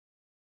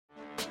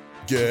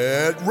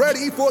Get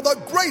ready for the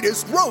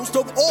greatest roast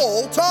of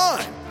all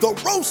time, the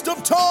Roast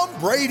of Tom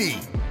Brady,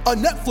 a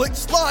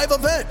Netflix live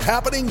event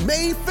happening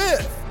May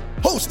 5th.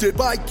 Hosted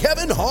by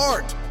Kevin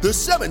Hart, the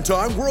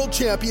 7-time world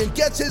champion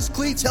gets his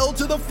cleats held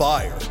to the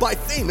fire by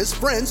famous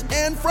friends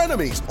and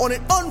frenemies on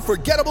an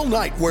unforgettable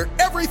night where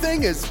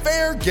everything is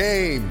fair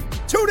game.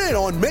 Tune in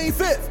on May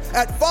 5th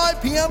at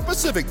 5 p.m.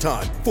 Pacific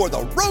time for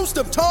the Roast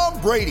of Tom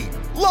Brady,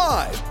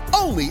 live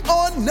only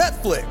on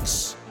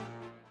Netflix.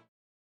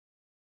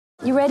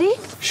 You ready?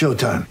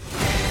 Showtime.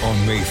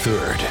 On May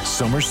 3rd,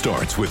 summer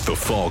starts with The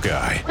Fall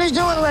Guy. Let's do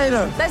it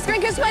later. Let's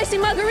drink a spicy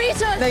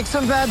margarita. Make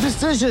some bad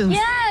decisions.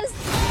 Yes!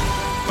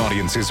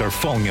 Audiences are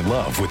falling in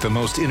love with the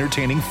most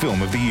entertaining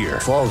film of the year.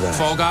 Fall Guy.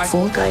 Fall Guy?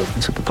 Fall Guy.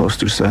 That's what the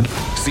poster said.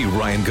 See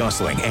Ryan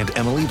Gosling and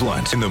Emily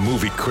Blunt in the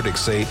movie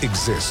critics say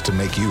exists to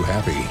make you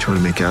happy. Trying to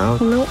make it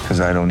out? Nope. Because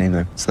I don't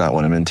either. It's not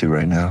what I'm into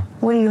right now.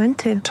 What are you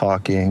into?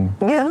 Talking.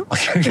 Yeah.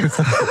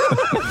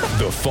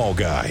 The Fall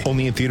Guy.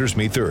 Only in theaters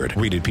May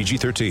 3rd. Rated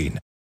PG-13.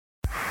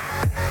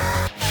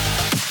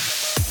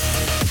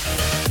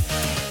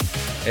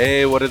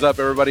 Hey, what is up,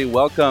 everybody?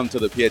 Welcome to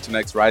the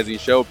PHNX Rising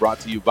Show, brought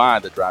to you by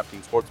the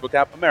DraftKings Sportsbook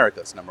app,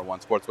 America's #1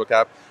 sportsbook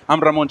app. I'm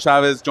Ramon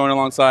Chavez, joined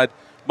alongside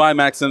by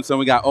Max Simpson.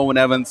 We got Owen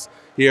Evans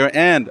here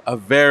and a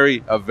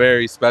very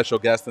special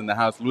guest in the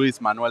house,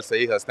 Manuel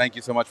Seijas. Thank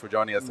you so much for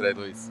joining us today,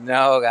 Luis.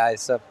 No, guys,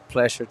 it's a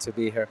pleasure to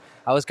be here.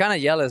 I was kind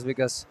of jealous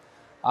because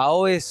I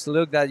always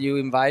look that you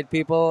invite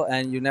people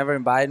and you never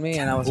invite me,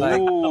 and I was like,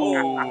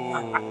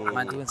 am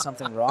I doing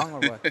something wrong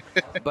or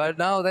what? But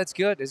no, that's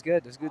good. It's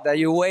good. It's good that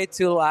you wait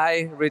till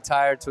I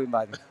retire to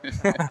invite me.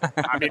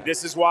 I mean,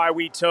 this is why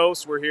we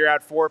toast. We're here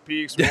at Four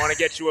Peaks. We want to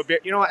get you a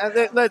bit. You know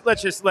what?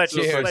 Let's just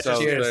Cheers. Let's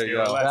There you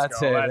go. Let's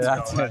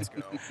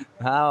go.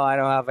 Now I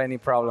don't have any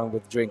problem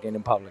with drinking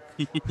in public.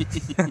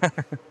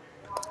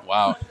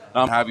 Wow.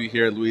 Have you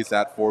here, Luis,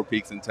 at Four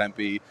Peaks in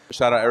Tempe.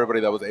 Shout out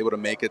everybody that was able to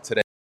make it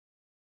today.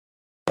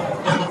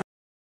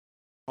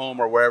 Home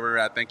or wherever you're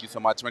at, thank you so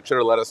much. Make sure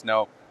to let us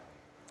know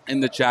in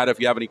the chat if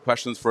you have any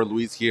questions for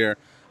Luis here.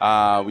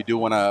 We do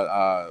want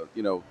to,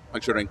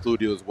 make sure to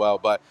include you as well.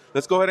 But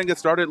let's go ahead and get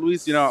started,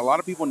 Luis. You know, a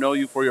lot of people know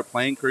you for your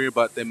playing career,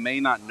 but they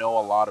may not know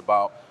a lot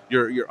about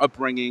your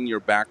upbringing, your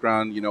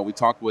background. You know, we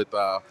talked with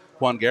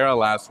Juan Guerra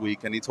last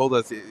week, and he told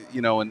us,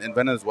 in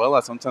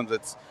Venezuela,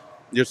 sometimes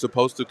you're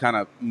supposed to kind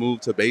of move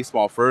to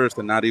baseball first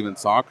and not even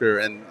soccer.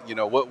 And,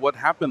 what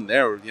happened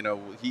there?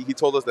 He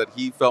told us that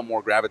he felt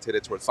more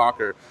gravitated towards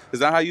soccer. Is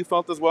that how you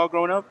felt as well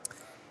growing up?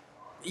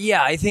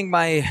 Yeah, I think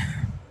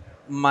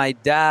my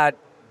dad,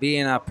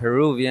 being a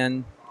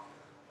Peruvian,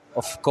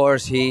 of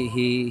course,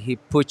 he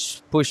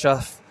pushed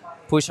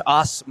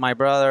us, my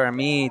brother and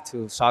me,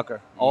 to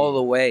soccer all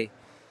the way.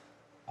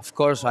 Of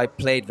course, I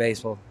played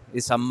baseball.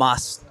 It's a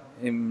must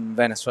in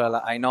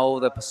Venezuela. I know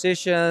the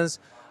positions.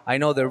 I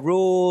know the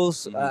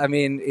rules. I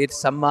mean,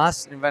 it's a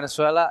must in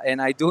Venezuela,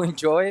 and I do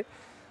enjoy it.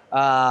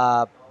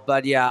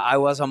 But yeah, I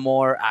was a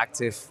more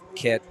active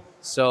kid.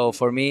 So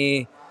for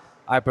me,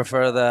 I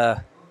prefer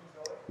the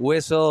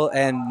whistle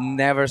and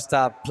never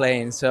stop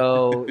playing.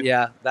 So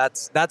yeah,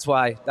 that's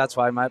why. That's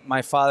why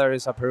my father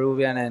is a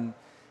Peruvian, and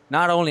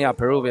not only a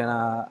Peruvian,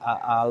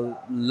 a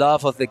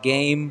love of the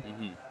game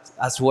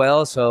as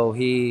well. So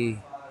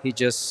he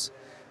just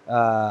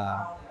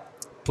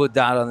put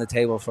that on the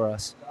table for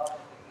us.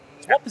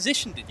 What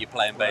position did you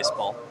play in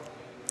baseball?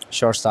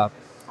 Shortstop.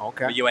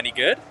 Okay. Were you any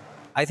good?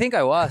 I think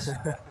I was.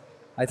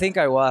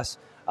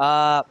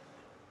 But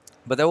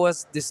there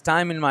was this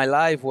time in my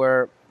life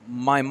where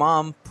my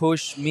mom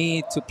pushed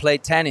me to play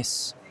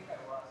tennis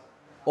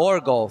or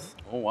golf.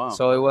 Oh, wow.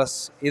 So it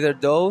was either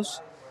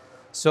those.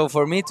 So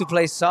for me to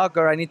play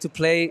soccer, I need to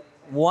play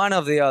one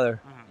of the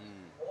other.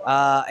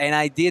 And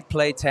I did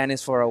play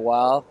tennis for a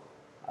while.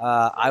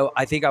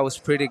 I think I was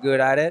pretty good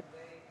at it.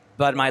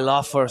 But my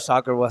love for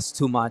soccer was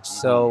too much.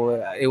 So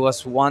it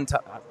was one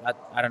time,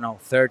 I don't know,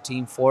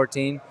 13,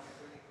 14.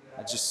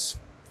 I just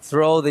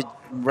throw the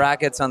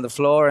rackets on the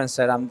floor and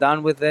said, I'm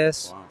done with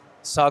this. Wow.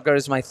 Soccer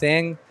is my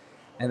thing.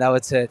 And that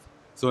was it.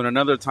 So in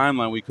another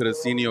timeline, we could have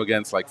seen you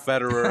against like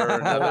Federer.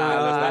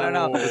 I don't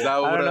know.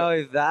 I don't know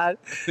if that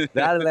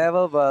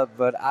level,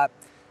 but I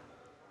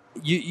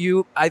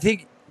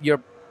think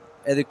your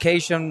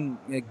education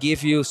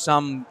gives you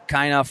some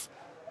kind of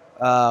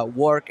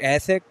work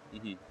ethic.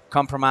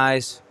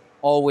 Compromise,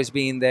 always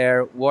being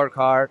there, work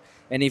hard.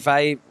 And if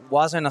I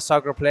wasn't a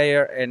soccer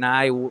player and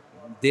I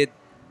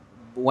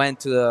went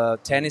to the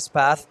tennis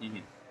path,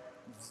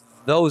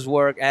 those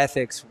work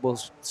ethics will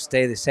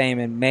stay the same,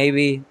 and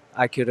maybe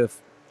I could have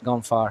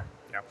gone far.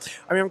 Yeah,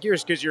 I mean, I'm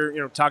curious because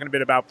you're talking a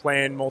bit about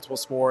playing multiple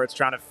sports,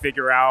 trying to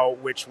figure out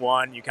which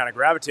one you kind of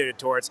gravitated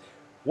towards.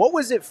 What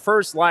was it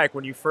first like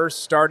when you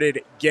first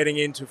started getting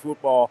into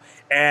football?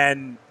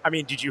 And, I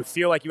mean, did you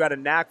feel like you had a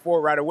knack for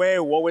it right away?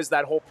 What was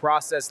that whole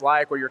process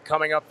like where you're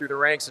coming up through the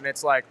ranks and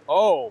it's like,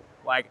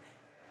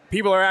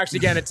 people are actually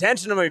getting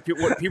attention to me,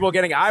 people are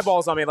getting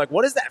eyeballs on me. Like,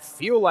 what does that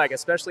feel like,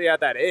 especially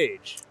at that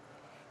age?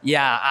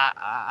 Yeah,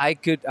 I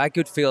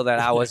could feel that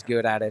I was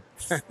good at it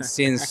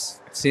since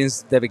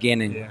the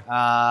beginning.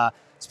 Yeah.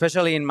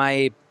 especially in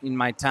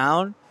my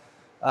town.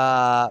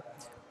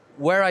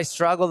 Where I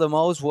struggled the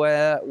most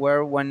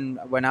were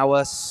when I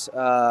was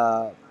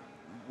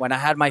when I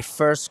had my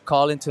first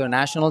call into a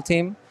national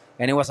team,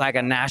 and it was like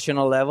a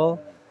national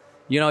level.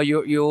 You know,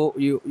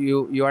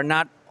 you are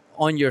not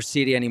on your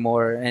city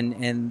anymore,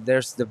 and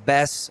there's the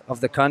best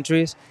of the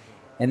countries,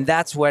 and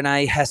that's when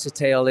I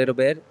hesitate a little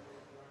bit,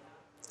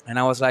 and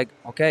I was like,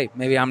 okay,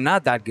 maybe I'm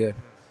not that good,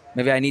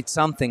 maybe I need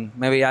something,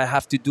 maybe I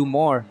have to do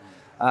more.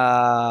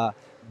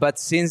 But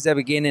since the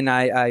beginning,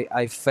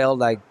 I felt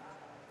like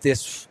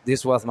this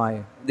was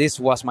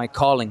my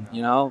calling.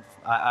 You know,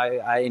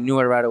 I knew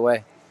it right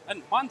away.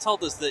 And Juan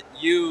told us that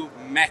you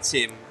met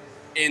him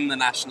in the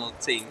national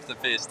teams the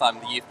first time,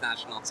 the youth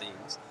national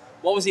teams.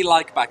 What was he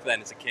like back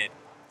then as a kid?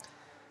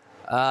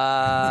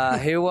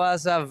 He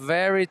was a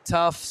very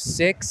tough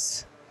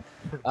 6.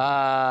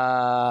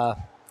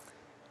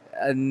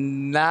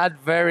 Not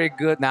very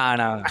good.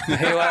 No.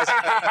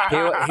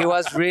 He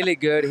was really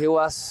good. He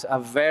was a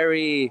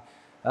very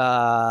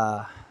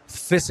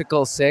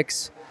physical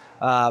 6,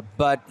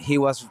 but he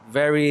was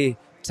very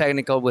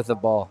technical with the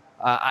ball.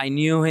 I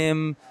knew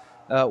him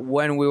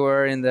when we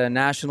were in the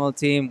national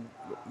team.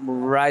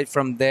 Right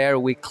from there,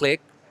 we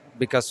clicked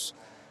because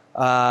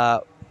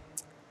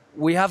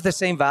we have the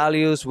same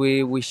values.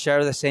 We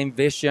share the same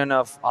vision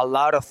of a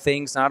lot of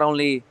things, not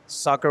only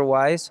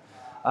soccer-wise.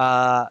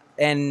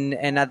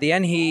 And at the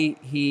end,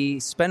 he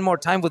spent more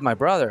time with my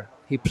brother.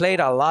 He played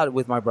a lot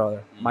with my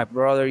brother. My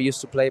brother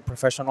used to play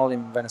professional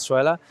in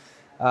Venezuela,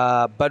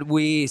 but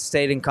we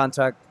stayed in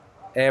contact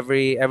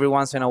every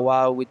once in a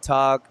while. We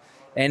talk,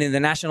 and in the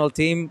national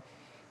team,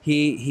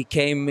 he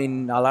came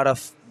in a lot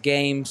of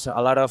games,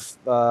 a lot of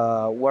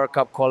World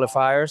Cup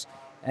qualifiers,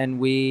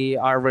 and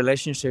our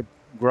relationship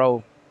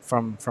grow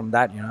from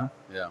that, you know.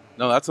 Yeah,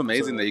 no, that's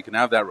amazing that you can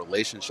have that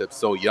relationship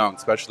so young,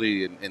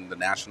 especially in the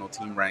national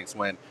team ranks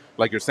when,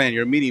 like you're saying,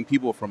 you're meeting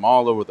people from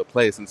all over the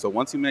place. And so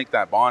once you make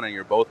that bond and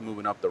you're both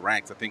moving up the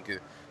ranks, I think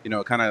it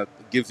kind of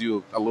gives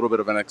you a little bit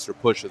of an extra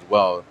push as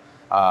well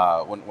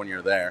when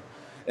you're there.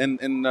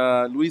 And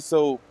Luis,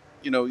 so,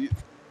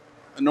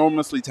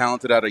 enormously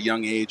talented at a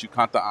young age. You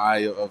caught the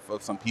eye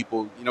of some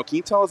people. Can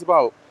you tell us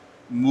about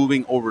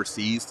moving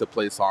overseas to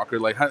play soccer?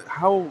 Like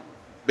how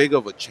big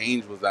of a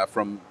change was that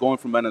from going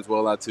from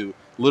Venezuela to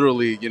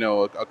literally,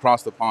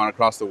 across the pond,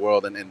 across the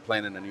world, and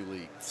playing in a new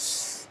league?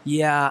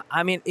 Yeah,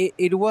 I mean,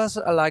 it was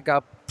like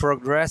a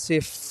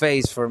progressive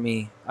phase for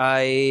me.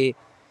 I'm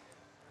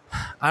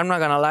not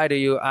gonna lie to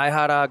you. I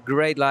had a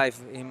great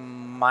life in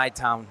my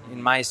town,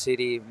 in my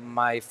city.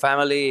 My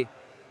family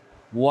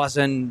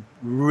wasn't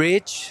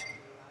rich,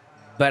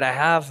 but I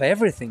have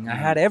everything. I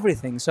had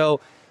everything. So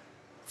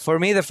for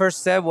me, the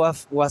first step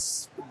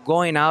was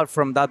going out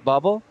from that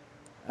bubble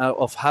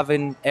of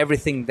having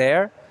everything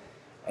there.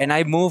 And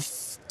I moved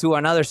to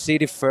another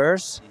city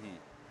first,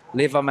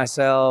 live by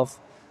myself,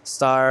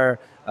 start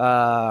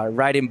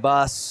riding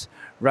bus,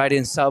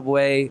 riding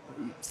subway,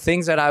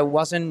 things that I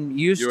wasn't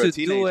used to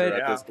do it.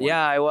 At this point.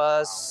 Yeah, I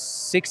was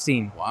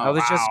 16. Wow. I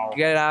was just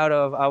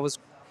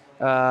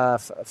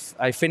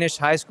I finished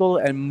high school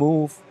and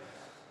moved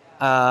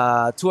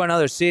to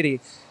another city,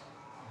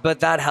 but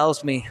that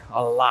helps me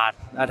a lot.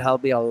 That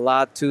helped me a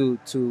lot to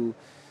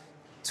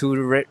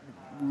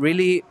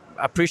really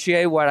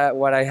appreciate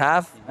what I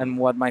have and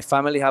what my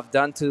family have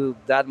done to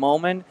that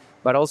moment,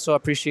 but also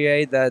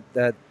appreciate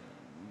that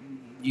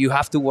you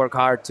have to work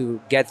hard to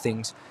get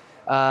things.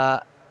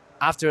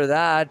 After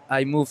that,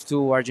 I moved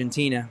to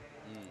Argentina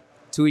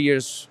 2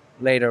 years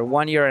later,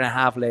 1 year and a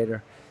half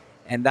later,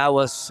 and that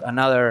was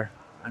another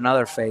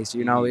phase.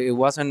 It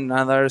wasn't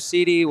another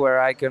city where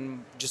I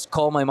can just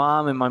call my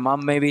mom and my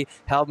mom maybe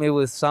help me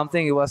with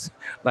something. It was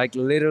like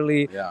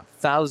literally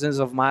thousands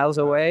of miles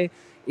away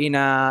in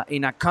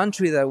a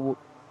country that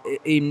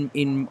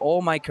in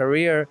all my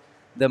career,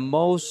 the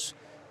most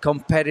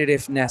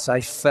competitiveness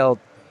I felt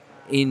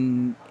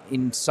in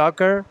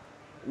soccer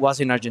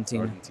was in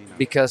Argentina.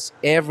 Because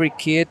every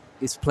kid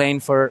is playing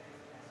for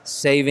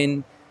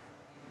saving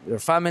your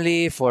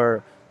family,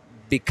 for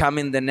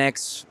becoming the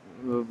next,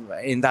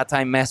 in that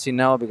time Messi,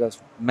 no,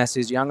 because Messi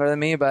is younger than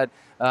me, but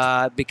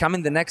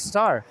becoming the next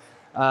star.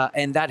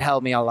 And that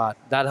helped me a lot.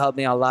 That helped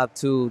me a lot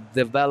to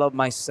develop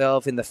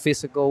myself in the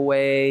physical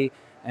way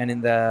and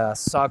in the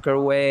soccer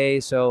way.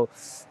 So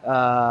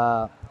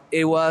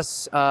it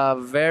was a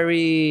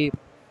very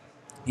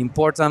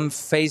important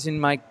phase in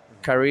my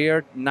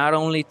career, not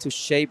only to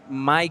shape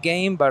my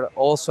game, but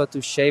also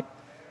to shape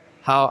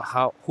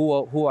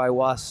who I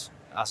was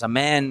as a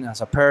man,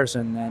 as a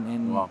person,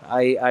 and wow.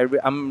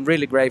 I'm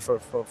really grateful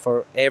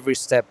for every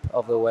step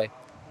of the way.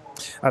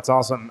 That's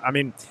awesome. I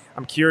mean,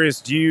 I'm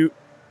curious,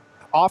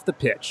 off the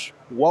pitch,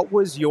 what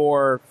was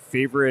your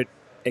favorite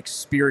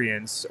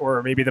experience,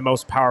 or maybe the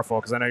most powerful?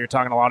 Because I know you're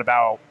talking a lot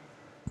about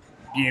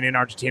being in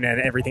Argentina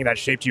and everything that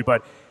shaped you,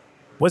 but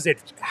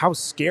how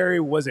scary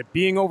was it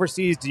being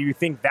overseas? Do you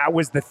think that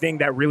was the thing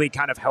that really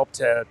kind of helped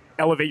to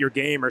elevate your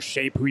game or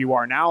shape who you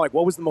are now? Like,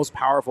 what was the most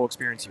powerful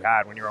experience you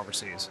had when you were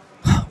overseas?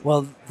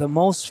 Well, the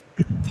most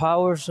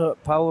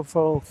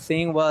powerful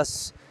thing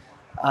was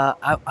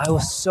I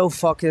was so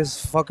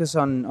focused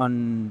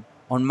on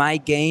my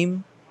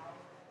game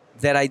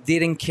that I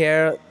didn't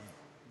care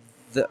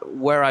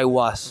where I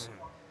was.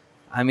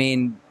 I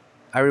mean,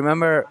 I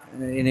remember,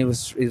 and it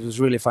was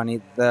really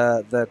funny.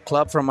 The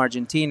club from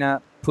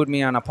Argentina put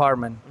me in an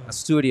apartment, a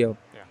studio.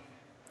 Yeah.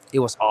 It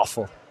was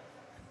awful.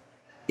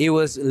 It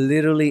was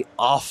literally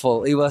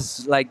awful. It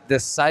was like the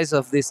size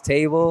of this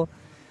table.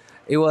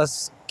 It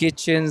was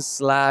kitchen /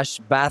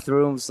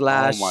 bathroom /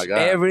 Oh my God.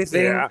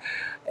 everything. Yeah.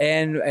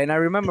 And I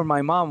remember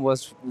my mom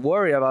was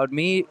worried about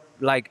me,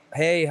 like,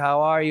 hey,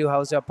 how are you?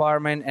 How's the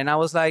apartment? And I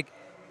was like,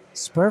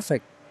 it's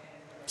perfect.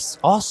 It's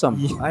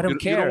awesome. I don't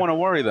care. You don't want to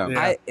worry them.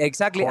 Yeah.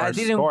 Exactly. I Course,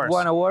 didn't course.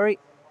 want to worry,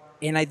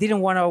 and I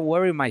didn't want to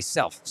worry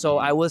myself. So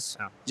I was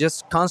Yeah.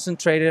 just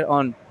concentrated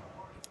on,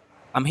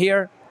 I'm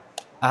here,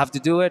 I have to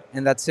do it,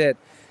 and that's it.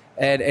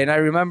 And I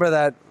remember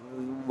that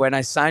when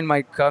I signed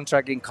my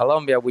contract in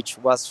Colombia, which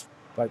was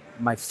like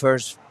my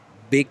first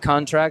big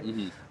contract,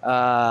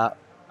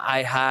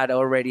 I had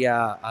already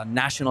a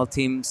national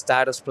team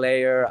status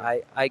player.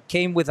 I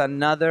came with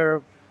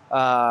another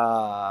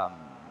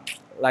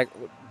like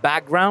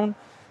background.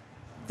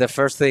 The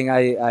first thing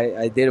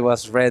I did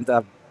was rent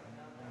a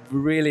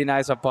really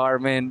nice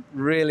apartment,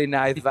 really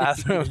nice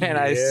bathroom, and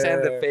I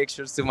sent the Yeah.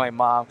 pictures to my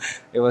mom.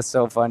 It was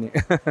so funny.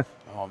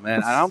 Oh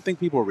man, I don't think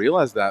people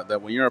realize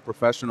that when you're a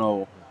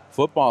professional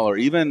footballer,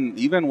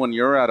 even when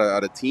you're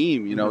at a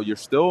team, you know, you're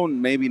still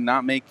maybe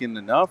not making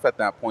enough at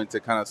that point to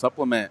kind of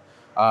supplement,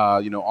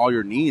 all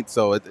your needs.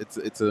 So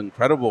it's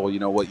incredible,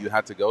 what you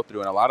had to go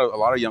through, and a lot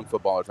of young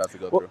footballers have to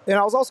go through. And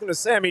I was also going to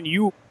say, I mean,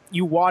 you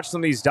watch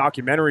some of these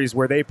documentaries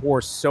where they pour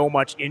so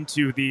much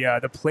into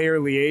the player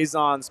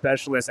liaison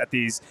specialists at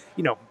these,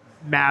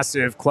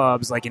 massive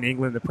clubs like in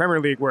England, the Premier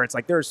League, where it's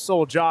like their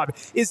sole job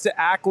is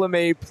to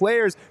acclimate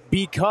players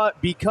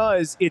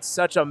because it's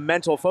such a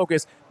mental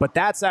focus. But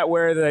that's at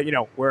where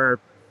the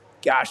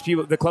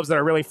clubs that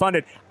are really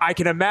funded, I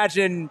can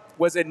imagine,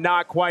 was it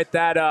not quite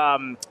that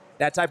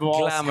that type of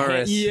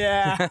Glamorous.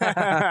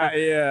 Yeah,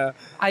 yeah.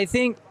 I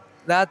think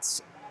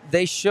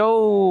they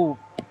show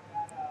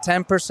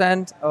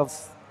 10%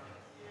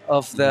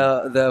 of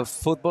the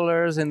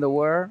footballers in the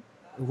world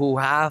who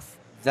have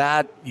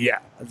that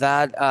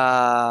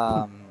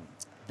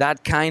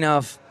kind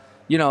of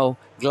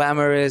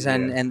glamorous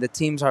and the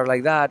teams are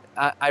like that.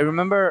 I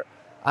remember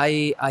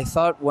I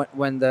thought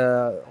when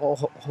the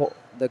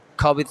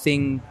COVID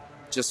thing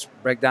just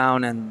break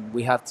down and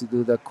we have to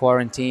do the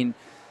quarantine,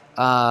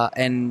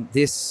 and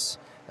this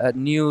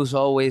news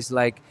always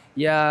like,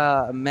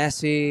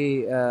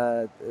 Messi,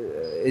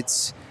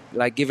 it's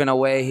like giving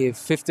away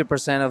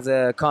 50% of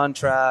the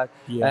contract,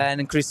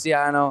 and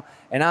Cristiano,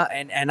 and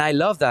I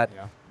love that.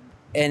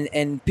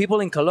 And people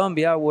in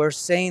Colombia were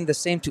saying the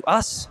same to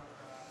us,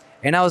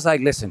 and I was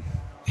like, listen,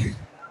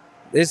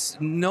 there's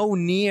no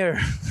near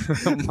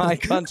my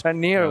contract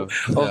near of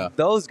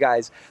those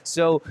guys.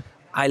 So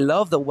I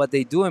love what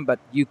they're doing, but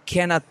you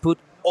cannot put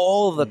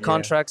all the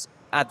contracts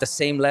at the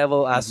same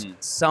level as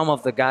some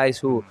of the guys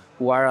who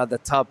are at the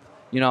top,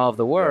 of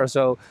the world.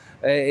 So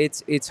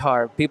it's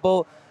hard.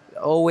 People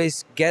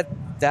always get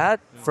that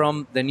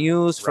from the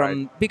news,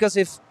 because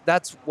if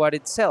that's what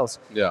it sells.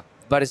 Yeah.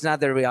 But it's not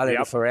the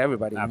reality for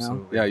everybody.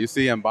 Absolutely. Yeah, you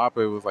see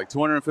Mbappe was like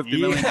 $250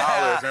 million,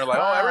 and they're like,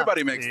 oh,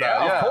 everybody makes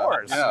that. Yeah, of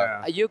course.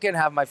 Yeah. You can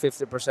have my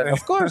 50%.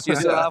 Of course, you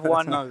still have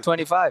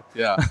 125.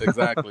 Yeah,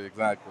 exactly.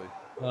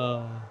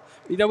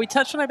 We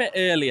touched on it a bit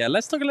earlier.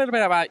 Let's talk a little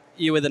bit about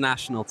you with the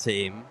national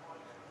team.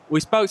 We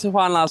spoke to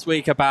Juan last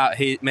week about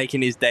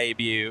making his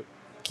debut.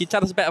 Can you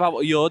tell us a bit about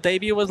what your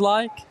debut was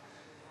like?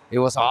 It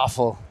was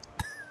awful.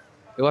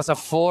 It was a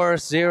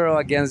 4-0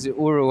 against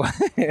Uruguay.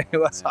 It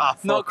was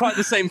awful. Not quite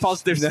the same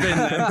positive spin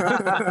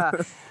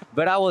then.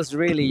 But I was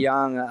really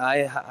young.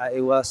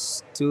 It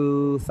was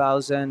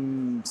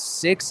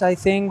 2006, I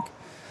think.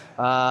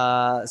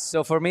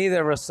 So for me,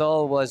 the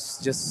result was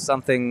just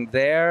something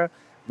there.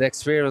 The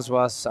experience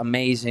was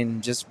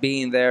amazing. Just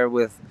being there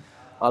with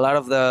a lot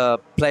of the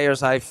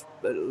players I've,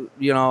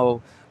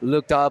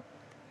 looked up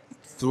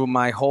through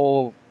my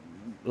whole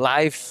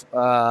life,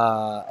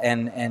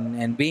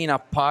 and being a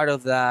part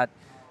of that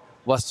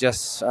was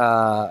just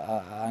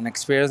an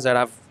experience that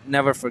I've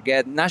never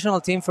forget.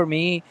 National team for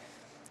me,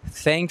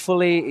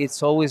 thankfully,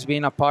 it's always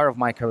been a part of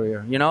my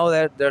career.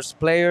 There's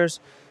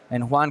players,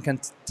 and Juan can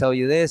tell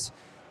you this,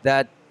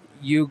 that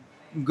you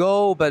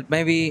go, but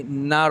maybe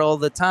not all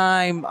the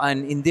time,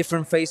 and in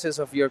different phases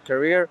of your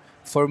career.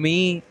 For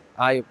me,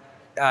 I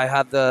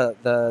had the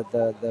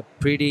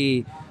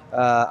pretty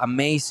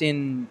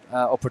amazing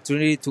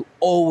opportunity to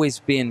always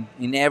been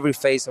in every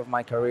phase of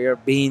my career,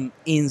 being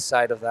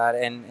inside of that,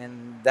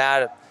 and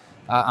that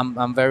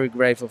I'm very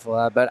grateful for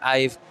that. But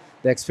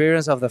the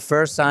experience of the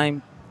first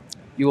time,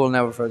 you will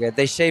never forget.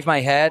 They shaved my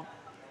head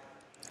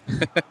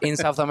in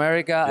South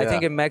America. I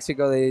think in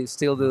Mexico they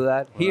still do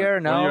that.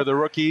 Here, no. When you're the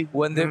rookie.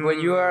 When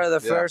you are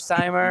the first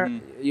timer,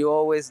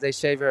 they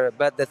shave your head.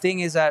 But the thing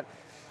is that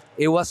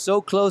it was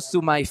so close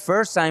to my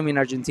first time in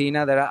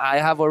Argentina that I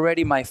have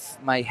already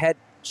my head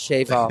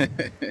shave off.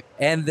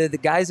 And the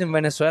guys in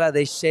Venezuela,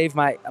 they shave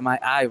my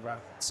eyebrow.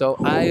 So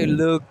I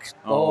look,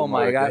 oh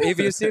my God. If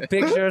you see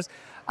pictures,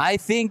 I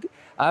think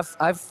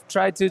I've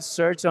tried to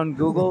search on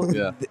Google.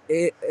 Yeah.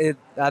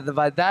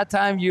 By that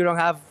time, you don't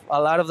have a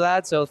lot of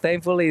that. So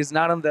thankfully, it's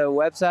not on the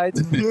website.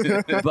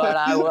 But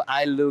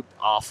I looked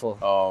awful.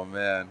 Oh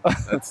man,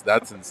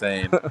 that's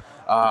insane.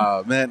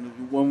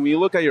 Man, when we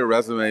look at your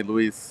resume,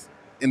 Luis,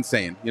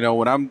 insane. You know,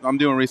 when I'm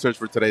doing research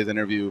for today's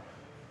interview,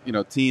 you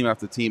know, team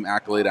after team,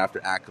 accolade after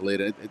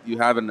accolade, you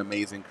have an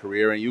amazing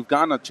career, and you've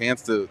gotten a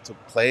chance to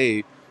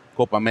play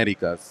Copa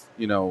Americas.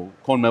 You know,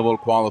 CONMEBOL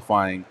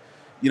qualifying.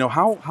 You know,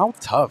 how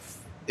tough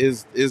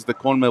is the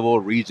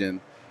CONMEBOL region?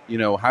 You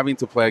know, having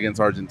to play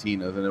against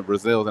Argentinas and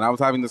Brazil. And I was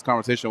having this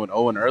conversation with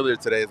Owen earlier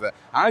today, is that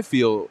I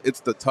feel it's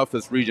the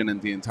toughest region in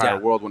the entire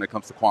world when it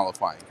comes to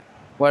qualifying.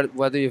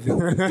 What do you feel?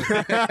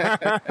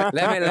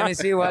 let me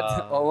see what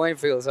Owen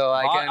feels. So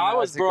I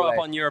was brought up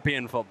on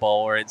European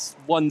football, where it's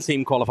one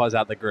team qualifies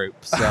out the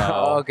group.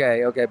 So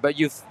okay. But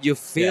you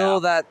feel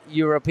that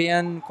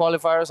European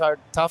qualifiers are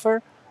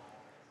tougher?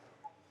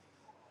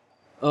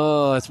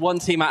 Oh, it's one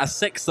team out of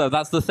 6, though.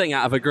 That's the thing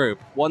out of a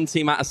group. One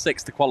team out of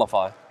 6 to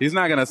qualify. He's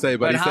not going to say,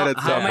 but he said it's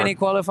how many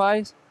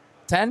qualifies?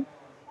 10?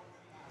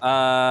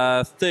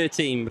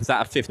 13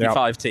 out of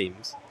 55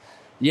 teams.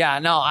 Yeah,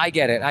 no, I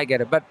get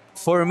it. But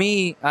for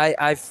me,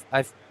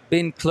 I've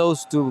been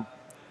close to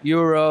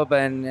Europe,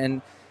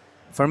 and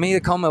for me, the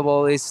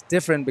CONMEBOL is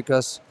different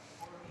because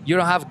you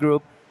don't have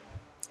group,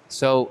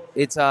 so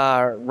it's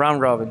a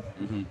round robin,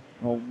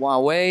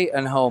 away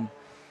and home.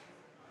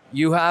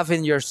 You have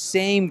in your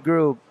same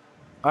group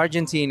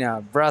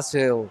Argentina,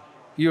 Brazil,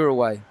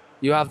 Uruguay.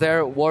 You have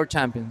their world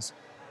champions,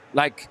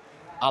 like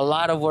a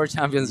lot of world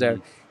champions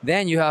there.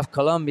 Then you have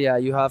Colombia,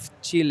 you have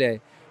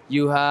Chile,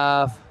 you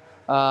have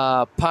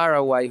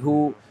Paraguay,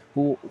 who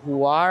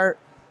are,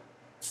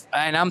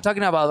 and I'm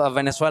talking about a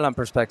Venezuelan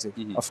perspective,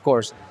 of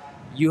course.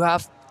 You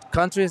have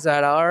countries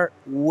that are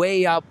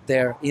way up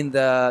there in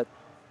the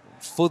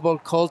football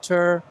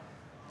culture,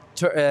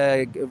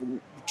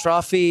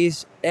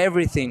 trophies,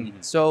 everything.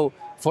 So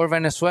for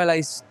Venezuela,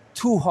 it's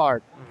too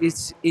hard.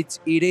 It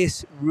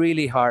is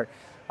really hard.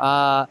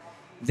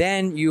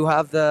 Then you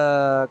have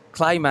the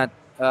climate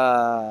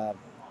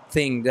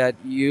thing that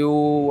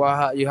you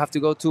have to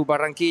go to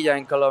Barranquilla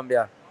in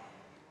Colombia,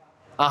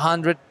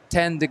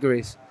 110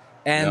 degrees,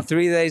 and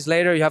 3 days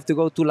later you have to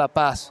go to La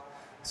Paz.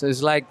 So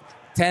it's like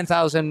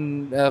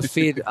 10,000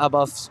 feet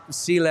above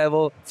sea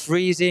level,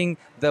 freezing.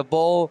 The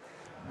ball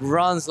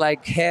runs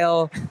like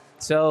hell.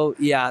 So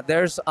yeah,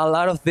 there's a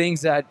lot of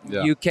things that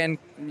you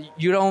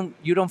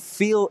don't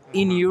feel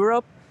in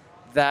Europe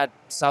that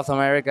South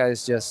America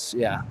is just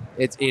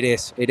it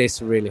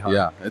is really hard.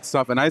 Yeah, it's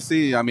tough. And I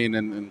see, I mean,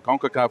 in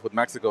CONCACAF with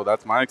Mexico,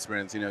 that's my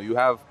experience. You know, you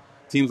have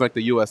teams like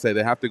the USA,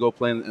 they have to go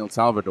play in El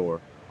Salvador,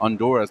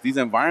 Honduras, these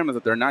environments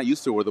that they're not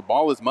used to, where the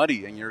ball is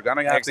muddy and you're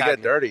gonna have to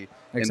get dirty.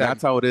 And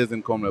that's how it is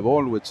in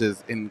CONMEBOL, which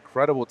is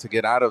incredible to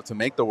get out of to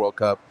make the World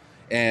Cup.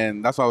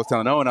 And that's what I was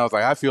telling Owen. I was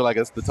like, I feel like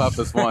it's the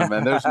toughest one,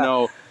 man. There's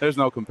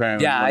no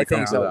comparing. Yeah, I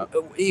think so.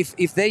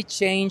 If they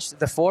change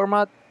the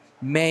format,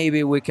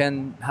 maybe we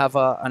can have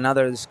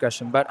another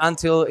discussion. But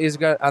until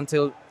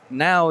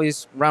now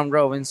is round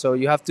robin, so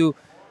you have to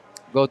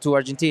go to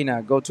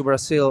Argentina, go to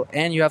Brazil,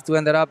 and you have to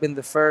end up in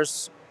the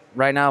first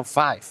right now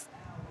 5.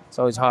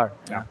 So it's hard.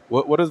 Yeah.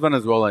 What does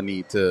Venezuela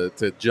need to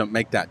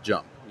make that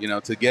jump? You know,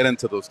 to get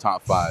into those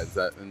top 5s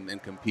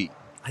and compete.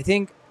 I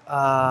think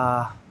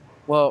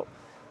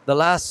the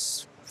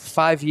last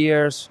 5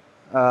 years,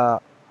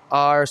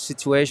 our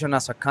situation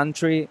as a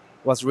country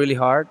was really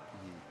hard,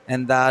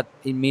 and that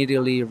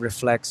immediately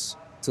reflects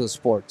to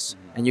sports.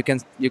 And you can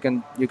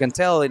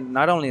tell it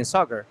not only in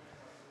soccer.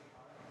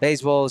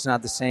 Baseball is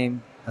not the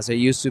same as it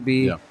used to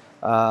be.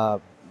 Yeah.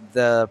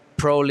 The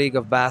pro league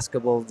of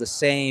basketball the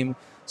same.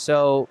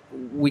 So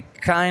we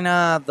kind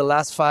of the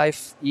last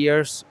 5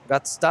 years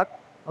got stuck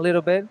a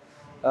little bit,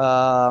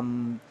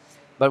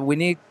 but we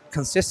need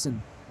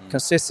consistent.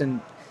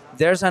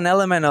 There's an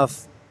element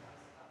of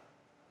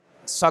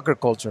soccer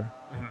culture.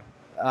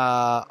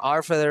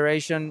 Our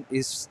federation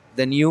is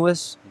the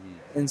newest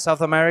in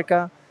South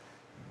America,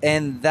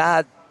 and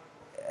that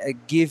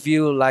give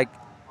you like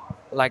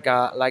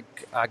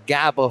a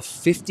gap of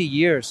 50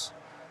 years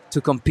to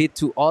compete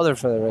to other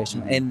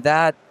federations, and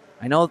that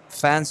I know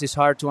fans is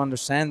hard to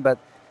understand, but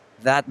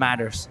that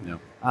matters.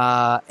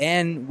 Yeah.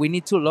 And we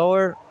need to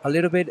lower a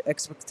little bit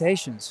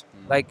expectations.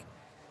 Like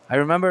I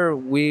remember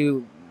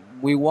we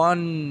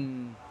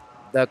won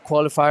the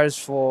qualifiers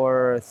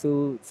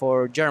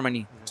for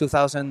Germany,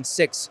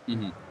 2006.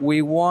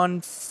 We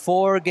won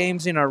 4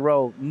 games in a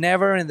row.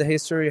 Never in the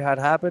history had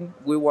happened.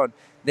 We won.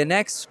 The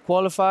next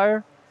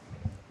qualifier,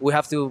 we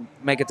have to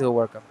make it to the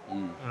World Cup.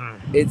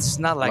 It's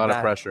not like that. A lot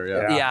of pressure,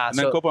 yeah. And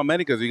then Copa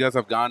Americas, you guys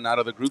have gone out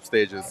of the group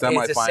stages,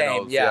 semifinals. It's the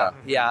same,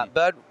 yeah.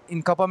 But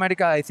in Copa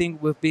America, I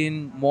think we've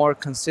been more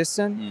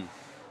consistent.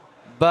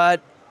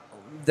 But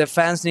the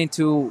fans need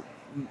to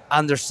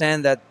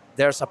understand that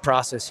there's a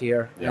process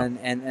here,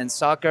 and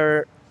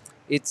soccer,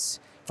 it's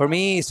For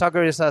me,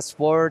 soccer is a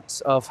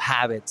sport of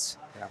habits.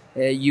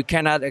 You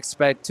cannot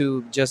expect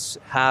to just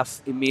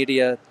have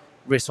immediate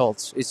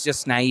results. It's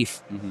just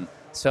naive.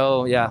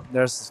 So yeah,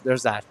 there's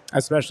that.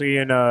 Especially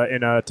in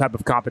a type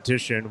of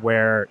competition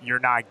where you're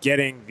not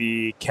getting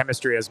the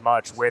chemistry as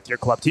much with your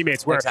club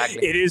teammates, where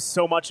it is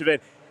so much of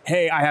it.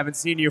 Hey, I haven't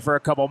seen you for a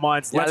couple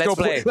months. Yeah,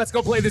 Let's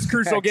go play this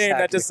crucial game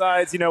that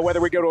decides,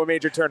 whether we go to a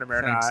major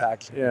tournament or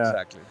not.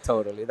 Exactly.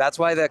 Totally. That's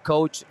why the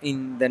coach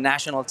in the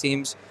national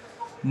teams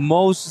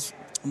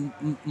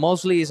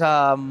mostly is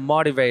a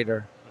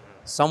motivator,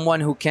 someone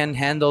who can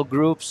handle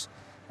groups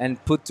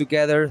and put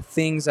together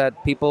things that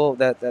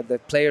the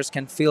players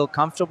can feel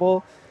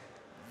comfortable.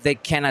 They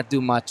cannot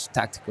do much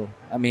tactical.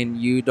 I mean,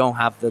 you don't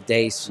have the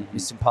days.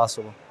 It's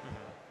impossible.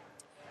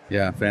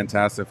 Yeah,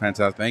 fantastic.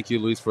 Thank you,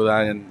 Luis, for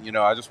that. And,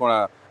 I just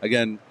want to,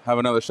 again, have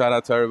another shout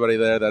out to everybody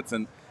there that's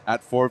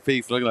at Four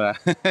Peaks. Look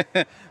at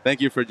that.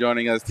 Thank you for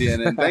joining us,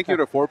 Tian. And thank you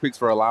to Four Peaks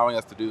for allowing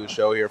us to do the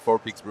show here, Four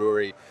Peaks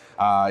Brewery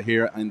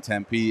here in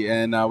Tempe.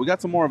 And we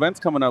got some more events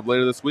coming up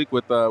later this week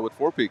with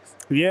Four Peaks.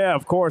 Yeah,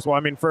 of course. Well,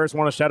 first, I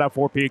want to shout out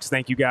Four Peaks.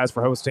 Thank you guys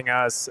for hosting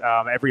us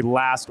every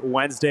last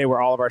Wednesday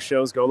where all of our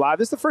shows go live.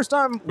 This is the first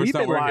time we've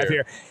been live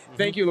here.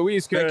 Thank you,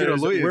 Luis. Thank you to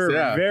Luis.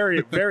 We're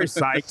very, very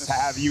psyched to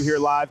have you here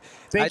live.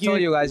 I told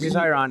you guys, it's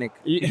ironic.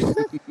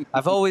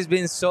 I've always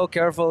been so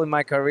careful in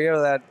my career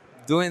that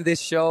doing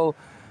this show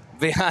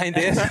behind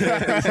this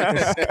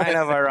is kind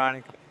of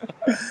ironic.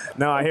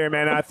 No, I hear,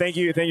 man. Thank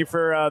you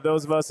for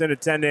those of us in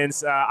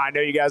attendance. I know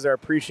you guys are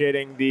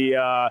appreciating the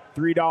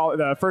 $3,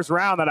 the first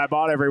round that I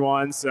bought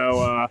everyone.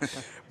 So,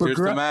 cheers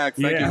to Max.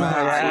 Thank you,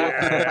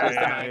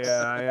 Max.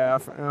 Yeah.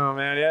 Oh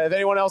man, yeah. If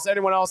anyone else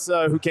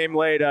who came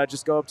late,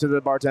 just go up to the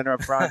bartender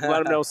up front,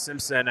 let him know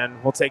Simpson,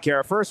 and we'll take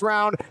care of first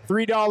round.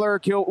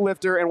 $3 kilt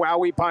lifter and wow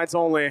wheat pints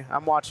only.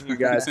 I'm watching you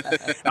guys.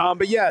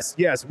 But yes,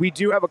 we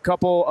do have a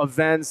couple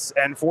events,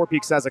 and Four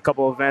Peaks has a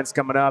couple events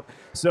coming up.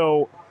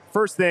 So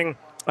first thing.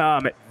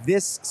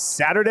 This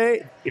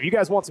Saturday, if you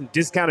guys want some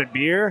discounted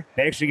beer,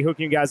 they actually hook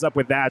you guys up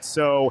with that.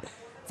 So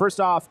first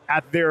off,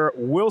 at their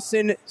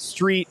Wilson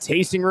Street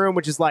tasting room,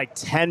 which is like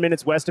 10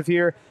 minutes west of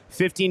here,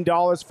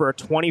 $15 for a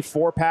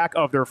 24-pack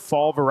of their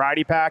fall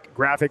variety pack.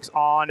 Graphics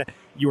on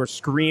your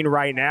screen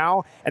right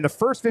now. And the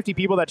first 50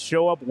 people that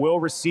show up will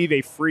receive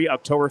a free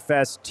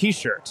Oktoberfest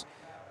t-shirt.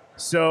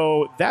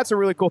 So that's a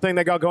really cool thing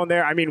they got going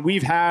there.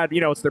 We've had,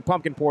 it's their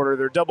pumpkin porter,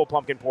 their double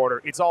pumpkin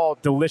porter. It's all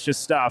delicious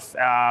stuff.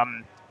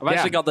 I've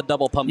actually got the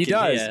double pumpkin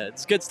here.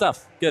 It's good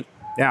stuff. Good.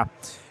 Yeah.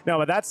 No,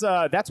 but that's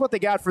what they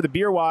got for the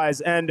beer wise.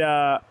 And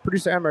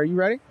producer Emma, are you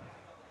ready?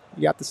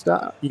 You got the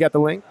stuff? You got the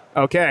link?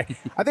 Okay.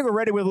 I think we're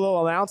ready with a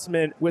little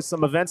announcement with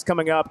some events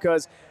coming up,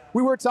 because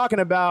we were talking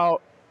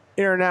about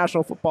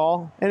international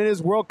football, and it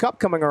is World Cup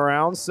coming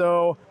around.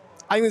 So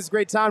I think this is a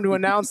great time to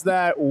announce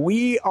that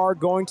we are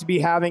going to be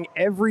having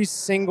every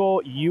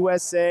single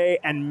USA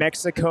and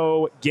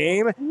Mexico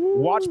game.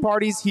 Watch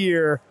parties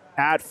here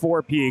at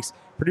Four Peaks.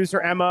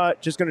 Producer Emma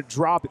just going to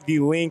drop the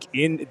link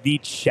in the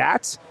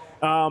chat.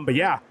 But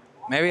yeah.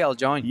 Maybe I'll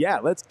join. Yeah,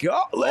 let's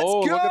go. Let's go.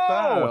 Look at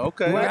that.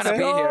 Okay. We're gonna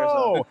be here.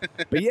 So.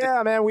 But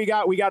yeah, man, we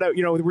got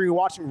we're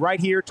watching right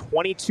here.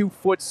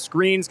 22-foot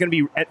screen's going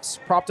to be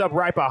propped up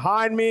right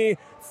behind me.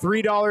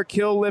 $3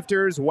 kill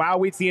lifters. Wow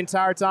Wheats the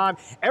entire time.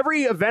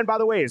 Every event, by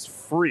the way, is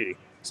free.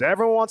 So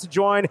everyone wants to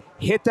join,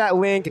 hit that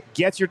link,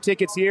 get your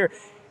tickets here.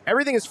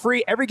 Everything is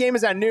free. Every game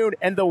is at noon.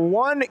 And the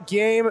one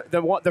game,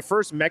 the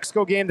first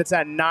Mexico game that's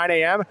at 9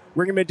 a.m.,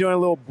 we're going to be doing a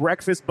little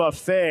breakfast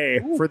buffet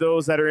for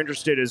those that are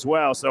interested as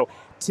well. So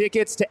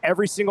tickets to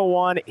every single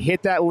one.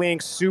 Hit that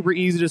link. Super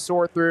easy to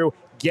sort through.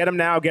 Get them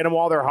now. Get them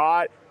while they're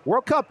hot.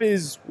 World Cup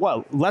is,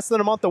 less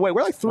than a month away.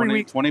 We're like 3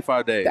 weeks.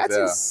 25 days. That's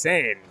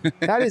insane.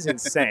 That is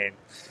insane.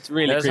 It's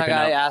really There's a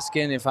guy up.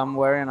 asking if I'm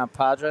wearing a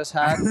Padres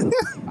hat.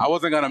 I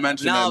wasn't going to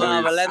mention No,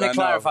 but let me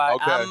clarify.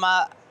 Okay. I'm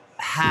a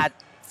hat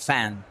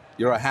fan.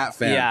 You're a hat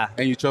fan. Yeah.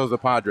 And you chose the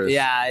Padres.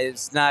 Yeah,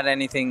 it's not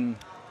anything.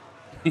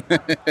 We're going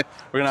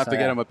to have to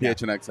get him a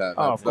PHNX hat.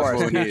 Of course.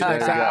 That's what we need. There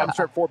you go. I'm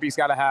sure Four Peaks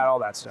got a hat, all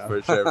that stuff.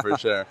 For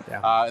sure.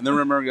 Yeah. And then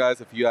remember,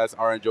 guys, if you guys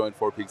are enjoying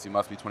Four Peaks, you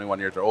must be 21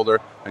 years or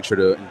older. Make sure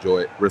to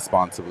enjoy it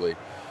responsibly.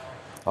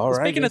 All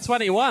right. Speaking of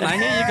 21, I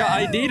hear you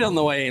got ID'd on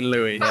the way in,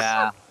 Louis.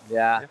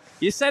 Yeah.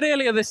 You said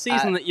earlier this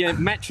season that your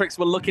metrics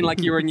were looking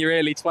like you were in your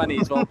early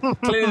 20s. Well,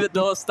 clearly the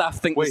door staff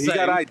think the Wait, same. he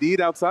got ID'd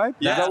outside?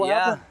 Yeah. Is that what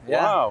happened?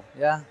 Yeah. Wow.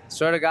 Yeah.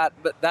 Swear to God.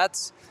 But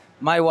that's,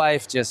 my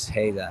wife just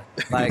hate that.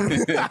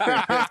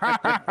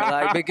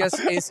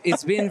 Because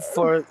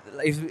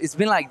it's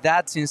been like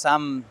that since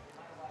I'm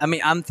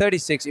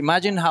 36.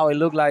 Imagine how it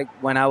looked like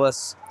when I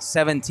was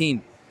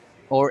 17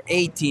 or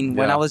 18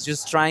 when I was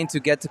just trying to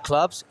get to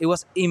clubs. It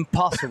was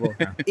impossible.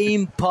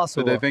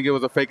 Impossible. Did they think it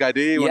was a fake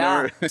ID?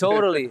 Yeah,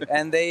 totally.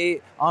 And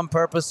they on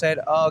purpose said,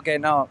 oh, okay,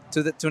 no,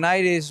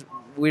 tonight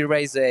we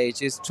raise the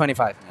age. It's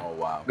 25. Oh,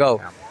 wow. Go.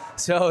 Yeah.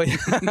 So,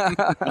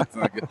 That's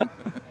not good.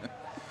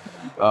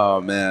 Oh,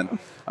 man.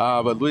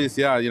 But Luis,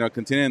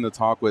 continuing the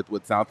talk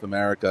with South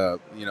America,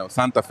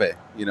 Santa Fe,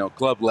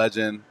 club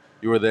legend.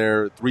 You were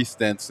there 3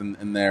 stints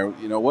in there.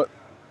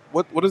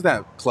 what does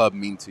that club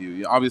mean to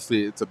you?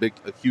 Obviously, it's a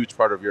huge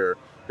part of your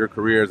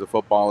career as a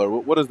footballer.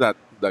 What does that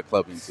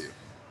club mean to you?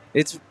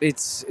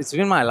 It's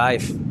been my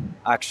life,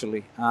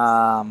 actually.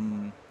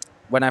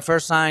 When I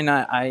first signed,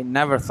 I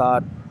never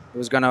thought it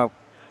was gonna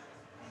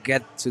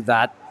get to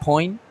that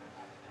point.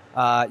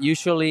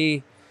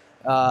 Usually,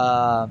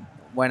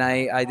 when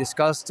I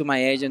discussed to my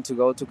agent to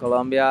go to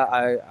Colombia,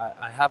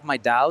 I have my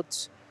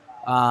doubts,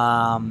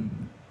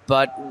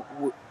 but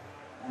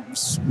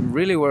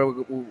really we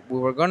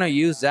were gonna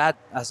use that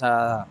as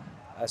a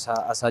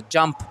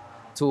jump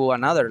to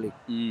another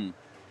league.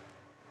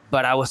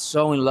 But I was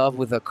so in love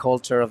with the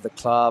culture of the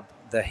club,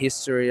 the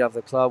history of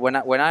the club. When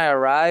I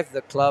arrived,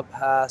 the club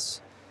has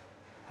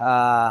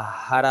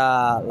had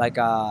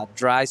a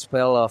dry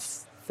spell of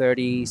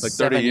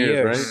 37 30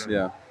 years, right?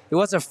 Yeah. It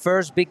was the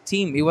first big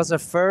team. It was the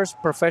first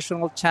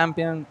professional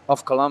champion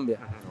of Colombia,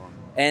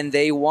 and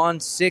they won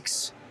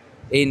 6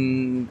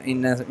 in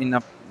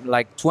a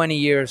like 20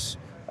 years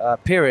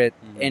period,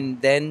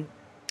 and then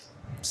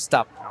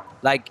stopped.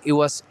 Like, it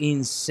was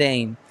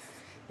insane,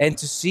 and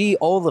to see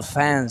all the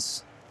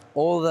fans,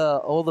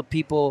 all the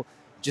people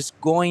just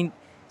going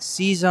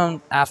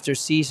season after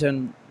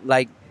season,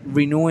 like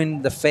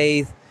renewing the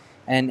faith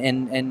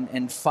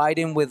and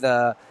fighting with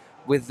the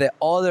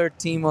other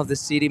team of the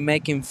city,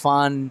 making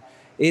fun.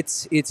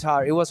 It's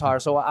hard. It was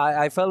hard. So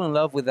I fell in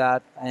love with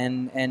that,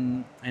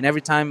 and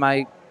every time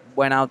I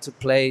went out to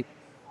play,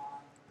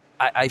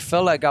 I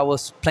felt like I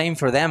was playing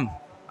for them.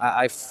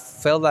 I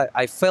felt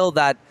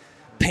that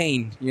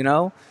pain,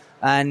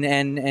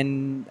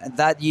 and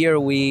that year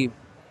we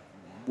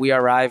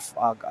arrived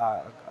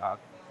a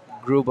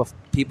group of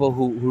people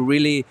who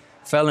really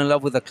fell in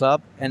love with the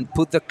club and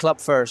put the club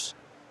first,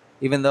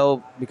 even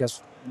though,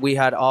 because we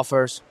had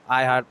offers,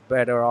 I had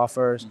better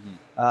offers.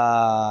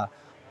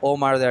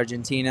 Omar, the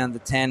Argentinian, the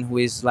 10, who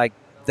is like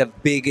the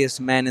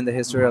biggest man in the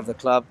history of the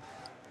club,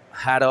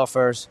 had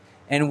offers,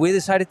 and we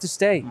decided to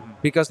stay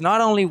because not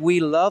only we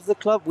love the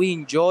club, we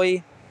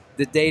enjoy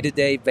the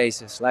day-to-day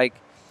basis. Like,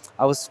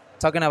 I was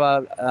talking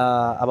about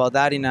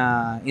that in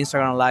a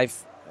Instagram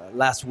live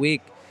last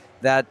week,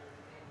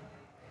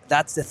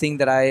 that's the thing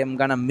that I am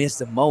gonna miss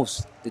the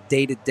most: the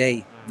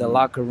day-to-day, the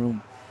locker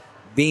room,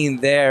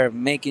 being there,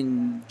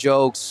 making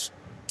jokes,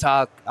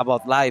 talk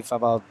about life,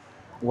 about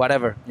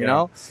whatever, you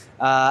know.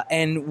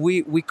 And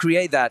we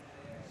create that,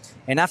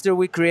 and after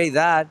we create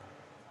that,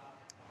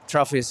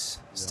 trophies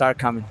start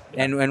coming,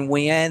 and when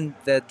we end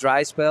the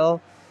dry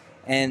spell,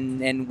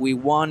 and we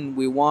won.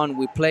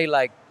 We played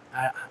like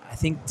I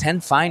think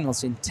 10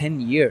 finals in 10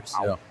 years.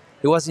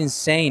 It was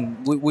insane.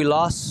 We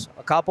lost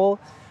a couple,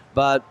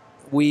 but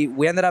we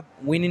ended up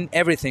winning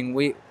everything.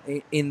 We,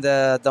 in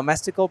the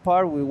domestical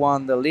part, we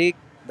won the league,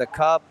 the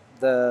cup,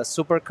 the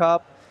Super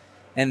Cup,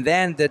 and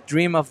then the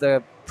dream of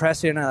the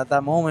president at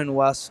that moment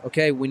was,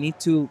 okay, we need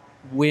to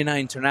win an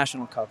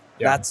international cup.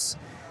 That's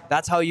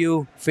how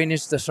you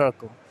finish the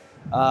circle.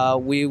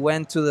 We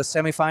went to the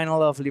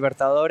semifinal of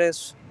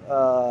Libertadores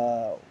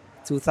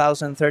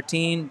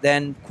 2013,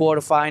 then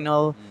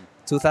quarterfinal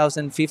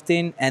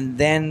 2015, and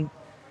then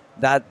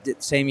that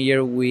same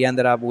year we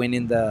ended up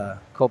winning the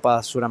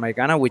Copa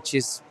Suramericana, which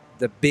is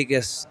the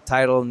biggest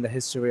title in the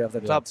history of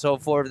the club. So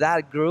for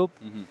that group,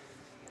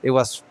 it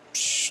was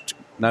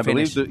and I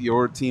believe that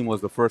your team was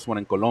the first one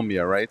in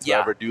Colombia, right? To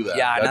ever do that.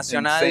 Yeah, That's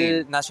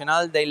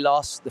Nacional, they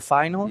lost the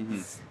final,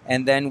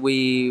 and then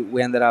we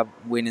ended up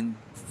winning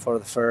for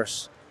the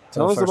first.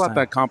 Tell us about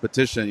that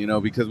competition,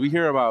 because we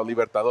hear about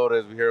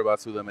Libertadores, we hear about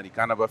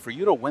Sudamericana, but for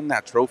you to win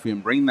that trophy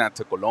and bring that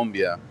to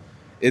Colombia,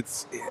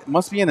 it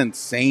must be an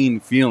insane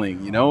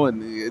feeling,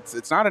 and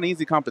it's not an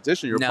easy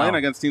competition. You're playing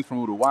against teams from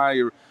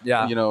Uruguay,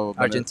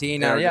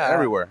 Argentina,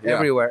 everywhere.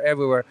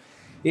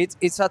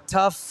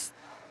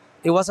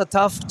 It was a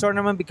tough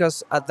tournament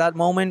because at that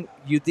moment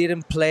you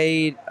didn't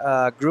play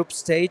group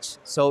stage,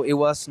 so it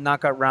was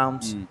knockout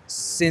rounds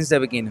since the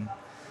beginning.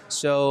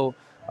 So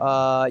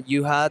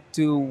you had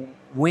to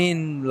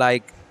win,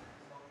 like,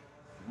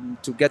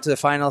 to get to the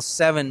final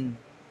 7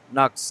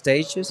 knock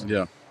stages.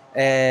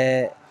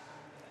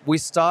 We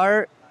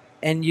start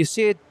and you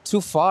see it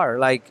too far.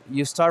 Like,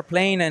 you start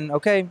playing and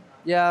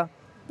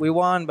we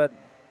won, but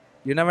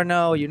you never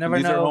know. These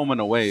are home and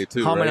away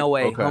too, home right?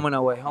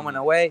 Home and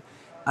away.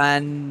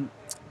 And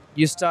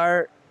you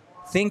start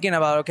thinking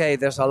about,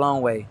 there's a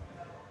long way.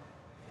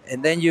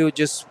 And then you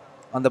just,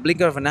 on the blink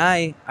of an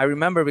eye, I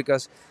remember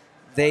because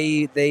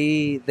they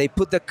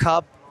put the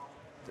cup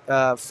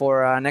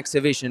for an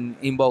exhibition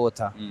in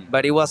Bogota.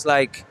 But it was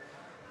like,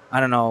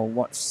 I don't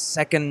know,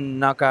 second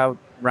knockout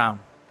round.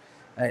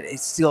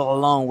 It's still a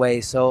long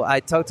way. So I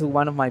talked to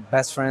one of my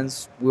best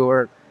friends. We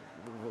were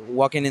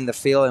walking in the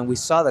field and we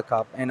saw the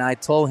cup. And I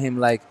told him,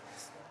 like,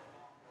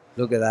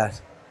 look at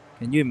that.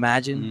 Can you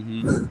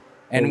imagine?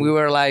 And we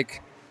were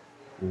like,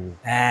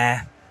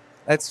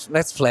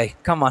 let's play.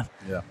 Come on.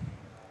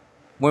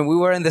 When we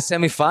were in the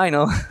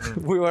semifinal,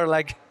 we were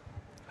like,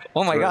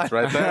 oh my God,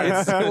 right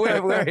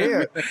there. we're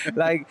here.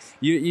 Like,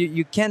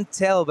 you can't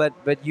tell, but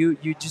you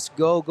just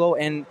go.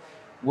 And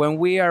when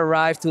we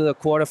arrived to the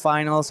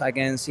quarterfinals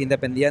against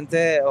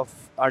Independiente of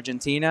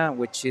Argentina,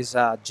 which is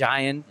a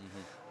giant,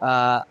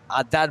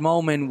 at that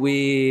moment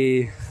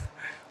we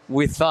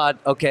thought,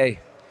 okay,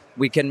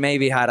 we can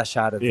maybe had a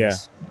shot at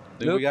this.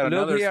 We got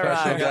another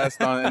special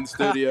guest in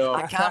studio.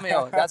 A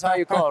cameo. That's how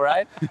you call,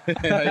 right?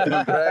 How you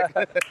doing,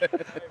 Greg?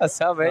 What's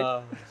up,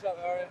 mate?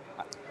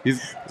 He's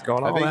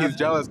going on. I think he's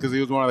jealous because he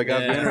was one of the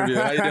guys we interviewed.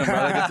 How you doing,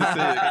 brother? Good to see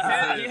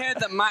you. You heard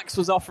that Max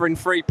was offering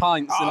free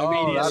pints and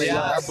immediately.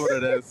 That's what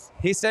it is.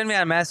 He sent me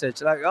a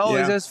message like, "Oh,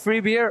 is this free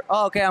beer?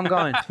 Oh, okay, I'm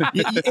going."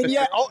 And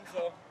yet,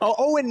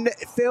 Owen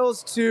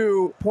fails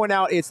to point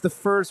out it's the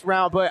first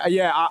round, but I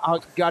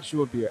got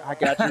you a beer. I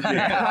got you a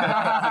beer.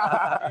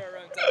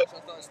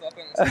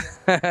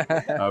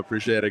 I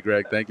appreciate it,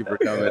 Greg. Thank you for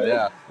coming.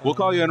 Yeah, we'll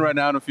call you in right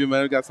now in a few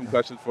minutes. We've got some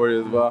questions for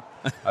you as well.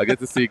 I get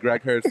to see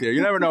Greg Hurst here.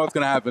 You never know what's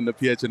going to happen to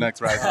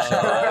PHNX Rising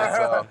Show,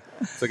 right?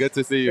 So good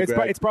to see you,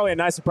 Greg. It's probably a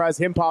nice surprise,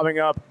 him popping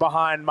up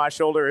behind my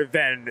shoulder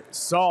than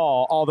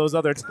Saul all those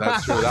other times.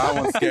 That's true. That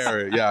one's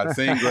scary. Yeah,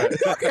 seeing Greg.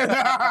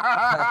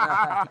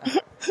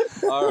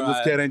 I'm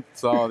just kidding.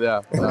 Saul,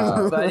 yeah.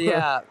 But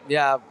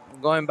yeah.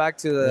 Going back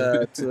to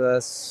the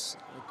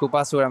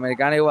Copa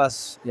Suramericana,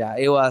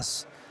 it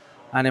was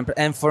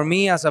and for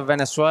me as a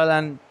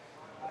Venezuelan,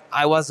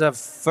 I was the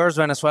first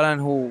Venezuelan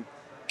who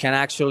can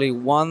actually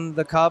won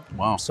the cup.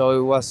 Wow. So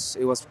it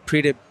was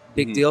pretty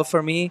big deal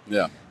for me.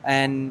 Yeah.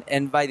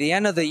 And by the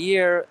end of the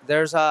year,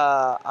 there's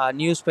a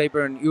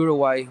newspaper in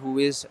Uruguay who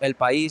is El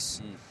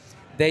País.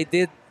 They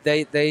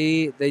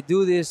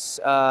do this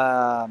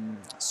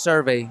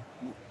survey,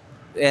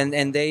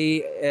 and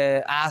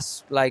they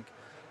ask like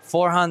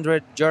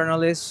 400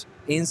 journalists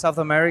in South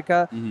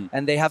America,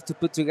 and they have to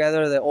put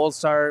together the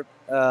all-star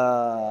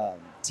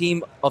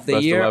team of the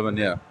Best year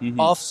 11,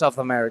 of South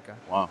America.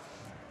 Wow.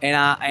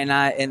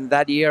 And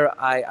that year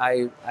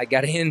I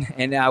got in,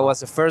 and I was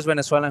the first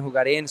Venezuelan who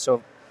got in.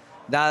 So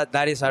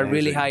that is a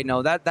really high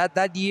note.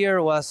 That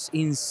year was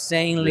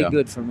insanely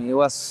good for me. It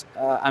was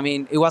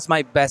it was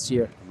my best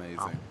year.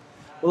 Amazing.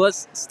 Well,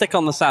 let's stick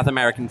on the South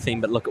American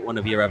theme, but look at one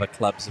of your other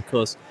clubs. Of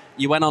course,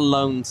 you went on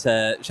loan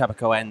to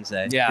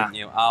Chapecoense, didn't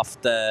you?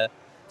 After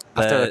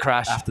the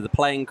crash, after the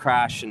plane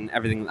crash and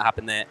everything that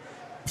happened there.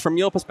 From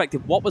your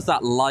perspective, what was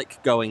that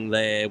like going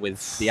there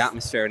with the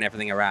atmosphere and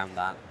everything around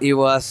that? It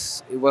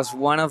was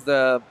one of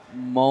the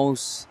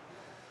most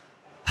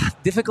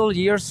difficult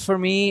years for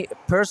me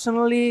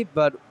personally,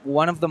 but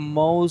one of the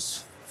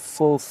most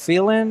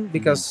fulfilling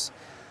because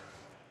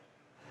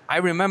I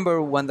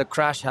remember when the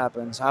crash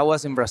happens, I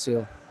was in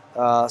Brazil.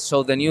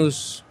 So the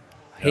news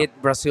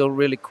hit Brazil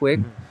really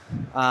quick.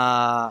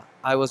 I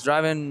was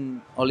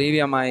driving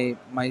Olivia, my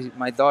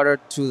daughter,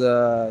 to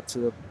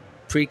the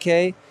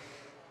pre-K.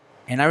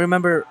 And I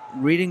remember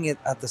reading it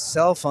at the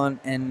cell phone,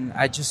 and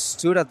I just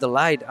stood at the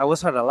light. I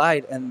was at a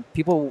light, and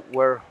people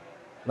were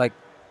like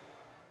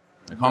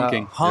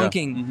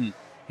honking,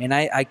 and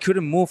I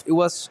couldn't move. It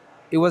was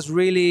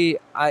really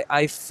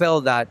I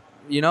felt that,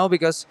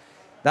 because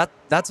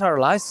that's our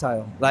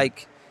lifestyle.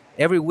 Like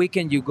every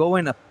weekend you go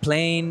in a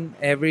plane.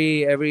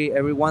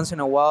 Every once in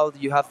a while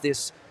you have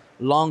this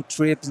long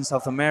trips in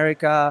South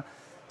America.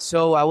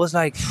 So I was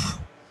like,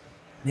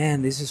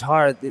 man, this is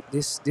hard.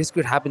 This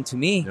could happen to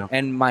me. Yeah.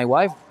 And my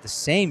wife, the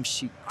same.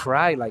 She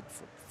cried like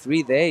for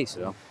 3 days.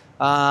 Yeah.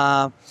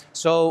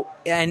 So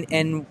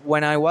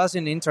when I was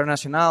in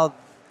Internacional,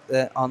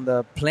 on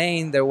the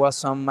plane, there was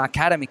some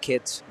academy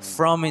kids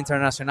from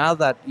Internacional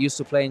that used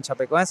to play in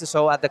Chapecoense.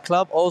 So at the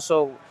club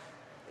also,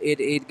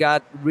 it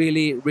got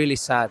really, really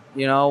sad.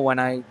 When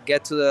I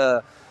get to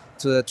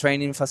the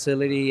training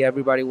facility,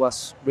 everybody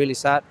was really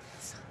sad.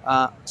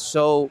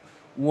 So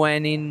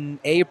when in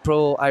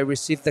April I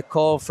received the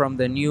call from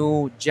the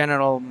new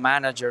general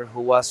manager who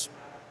was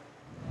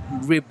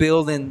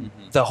rebuilding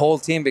the whole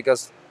team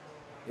because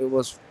it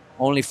was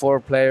only 4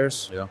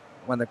 players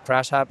when the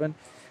crash happened.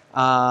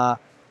 I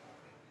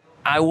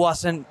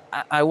wasn't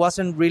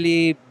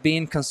really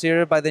being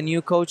considered by the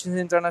new coach in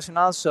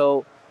Internacional,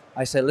 so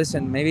I said,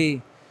 listen,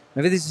 maybe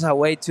this is a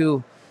way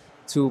to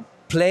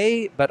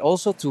play, but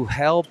also to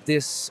help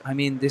this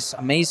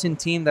amazing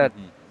team that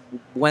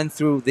went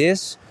through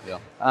this.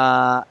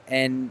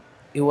 And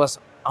it was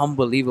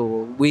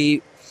unbelievable.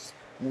 We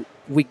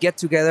get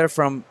together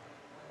from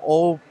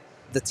all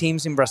the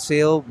teams in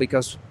Brazil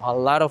because a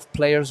lot of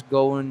players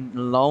go on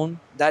loan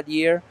that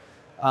year.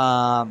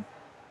 And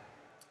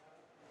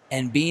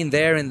being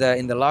there in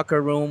the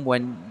locker room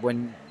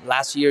when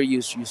last year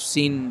you've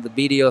seen the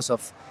videos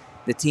of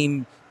the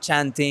team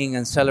chanting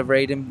and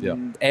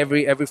celebrating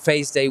every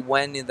phase they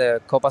went in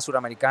the Copa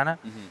Suramericana,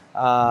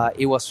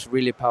 it was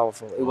really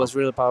powerful. It was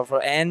really powerful,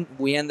 and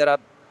we ended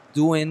up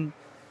doing.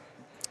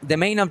 The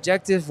main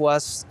objective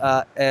was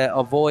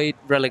avoid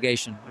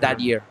relegation that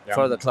year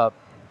for the club,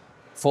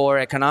 for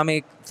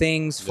economic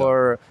things,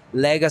 for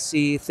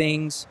legacy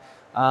things.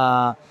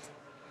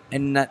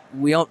 And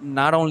we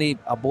not only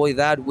avoid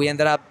that, we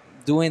ended up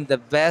doing the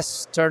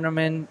best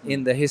tournament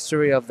in the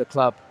history of the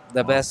club,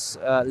 the best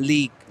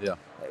league. Yeah.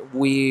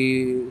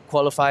 We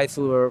qualified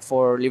for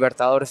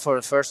Libertadores for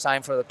the first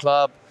time for the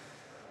club.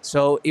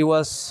 So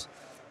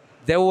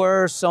there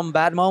were some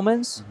bad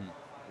moments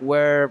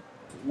where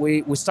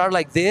we start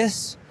like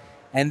this,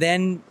 and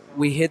then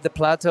we hit the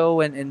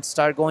plateau and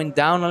start going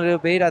down a little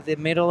bit at the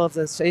middle of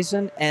the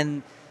season.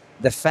 And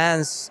the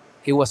fans,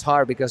 it was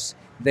hard because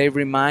they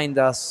remind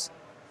us,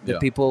 the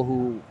people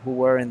who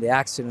were in the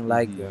accident,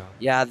 like,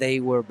 they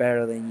were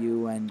better than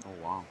you. And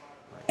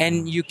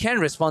and you can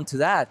respond to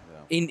that.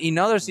 In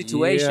other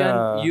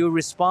situation, you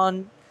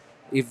respond.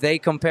 If they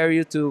compare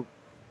you to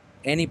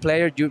any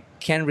player, you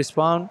can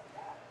respond.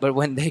 But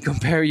when they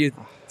compare you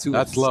to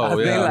That's low,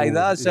 something like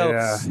that,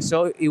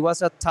 so it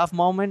was a tough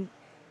moment.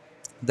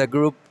 The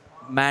group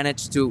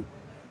managed to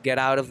get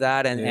out of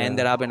that and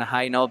ended up in a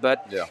high note.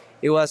 But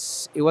it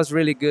was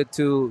really good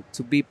to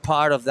be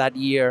part of that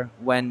year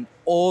when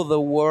all the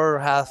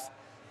world have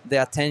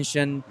the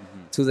attention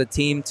to the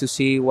team to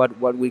see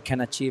what we can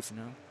achieve. You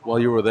know? While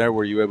you were there,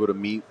 were you able to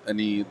meet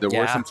any? There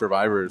were some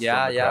survivors.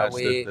 from the crash.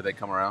 Did they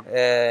come around?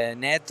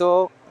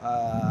 Neto,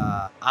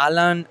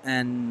 Alan,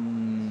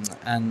 and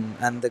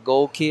the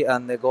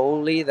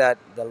goalie that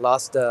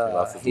lost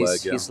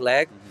his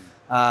leg.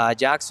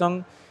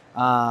 Jackson.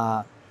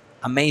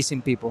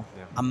 Amazing people.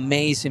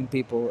 Amazing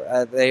people.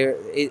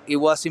 It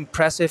was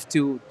impressive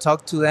to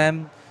talk to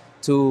them,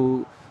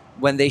 to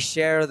when they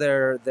share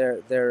their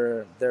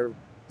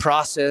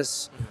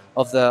process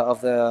of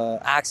the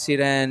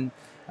accident.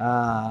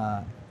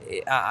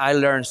 I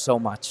learned so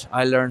much.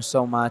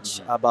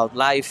 About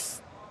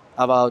life.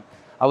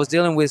 I was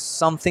dealing with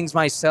some things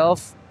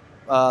myself,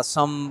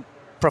 some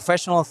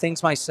professional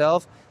things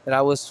myself that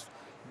I was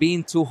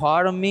being too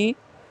hard on me.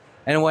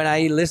 And when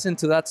I listened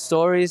to that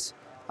stories,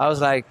 I was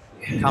like,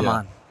 come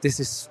on, this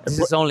is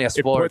only a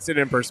sport. It puts it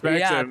in perspective.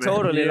 Yeah,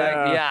 totally.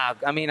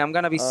 I mean, I'm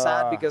going to be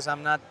sad because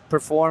I'm not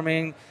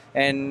performing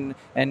and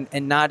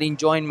not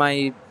enjoying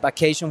my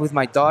vacation with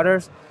my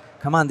daughters.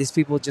 Come on, these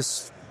people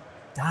just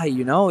die,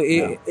 you know?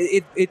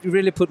 It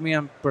really put me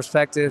in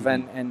perspective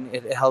and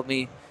it helped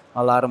me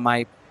a lot of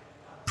my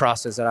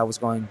process that I was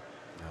going.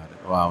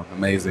 Wow,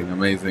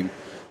 amazing.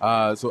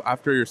 So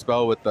after your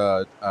spell with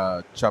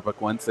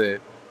Chapecoense,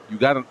 you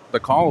got the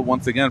call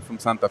once again from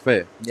Santa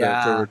Fe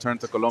to return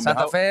to Colombia.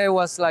 Santa Fe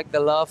was like the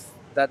love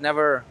that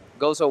never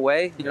goes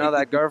away. You know,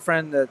 that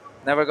girlfriend that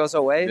never goes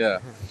away? Yeah.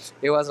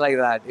 It was like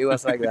that.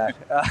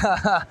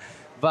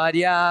 But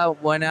yeah,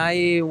 when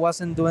I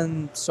wasn't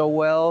doing so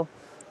well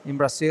in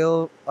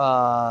Brazil,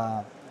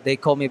 they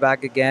called me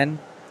back again.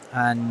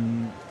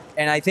 And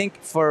I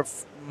think for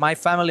my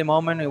family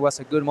moment, it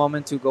was a good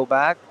moment to go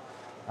back.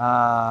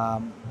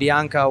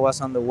 Bianca was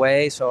on the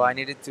way, so I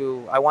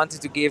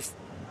wanted to give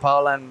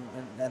Paul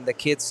and the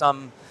kids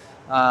some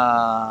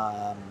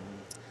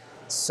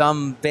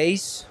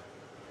base,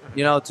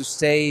 you know, to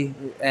stay,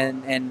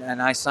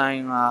 and I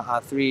signed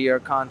a 3-year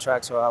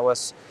contract. So I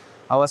was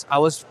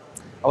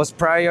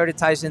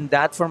prioritizing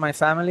that for my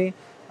family,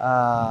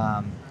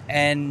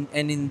 and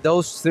in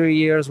those 3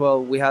 years,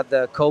 well, we had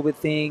the COVID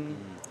thing.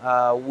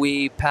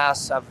 We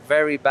passed a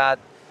very bad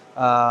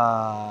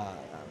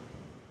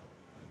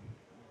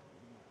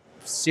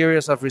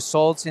series of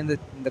results in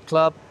the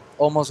club.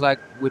 Almost like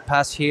we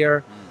passed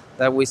here,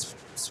 that we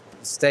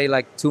stay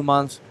like 2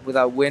 months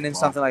without winning,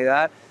 something like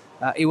that.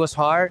 It was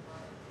hard.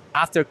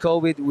 After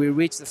COVID, we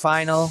reached the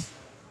final,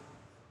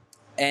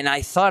 and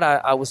I thought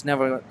I was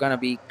never gonna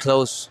be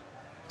close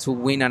to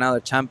win another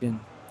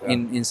champion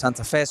in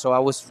Santa Fe. So I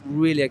was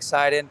really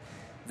excited.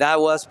 That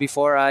was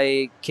before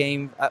I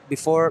came.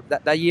 Before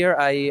that year,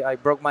 I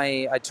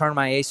turned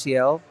my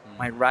ACL,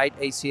 my right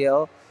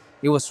ACL.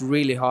 It was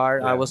really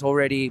hard. I was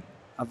already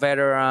a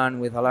veteran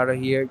with a lot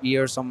of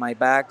years on my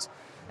back,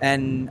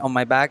 and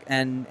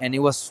it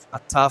was a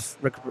tough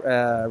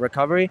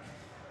recovery.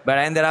 But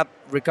I ended up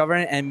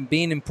recovering and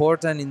being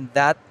important in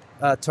that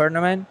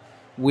tournament.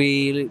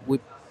 We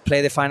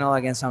played the final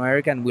against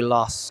America and we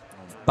lost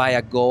by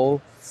a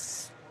goal.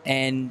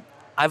 And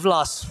I've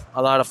lost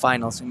a lot of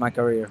finals in my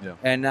career,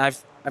 and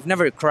I've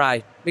never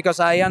cried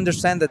because I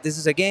understand that this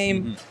is a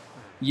game.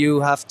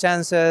 You have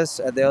chances.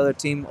 The other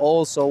team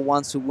also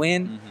wants to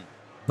win.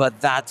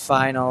 But that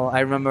final, I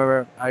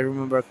remember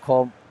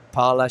call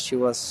Paula. She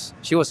was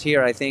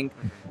here, I think,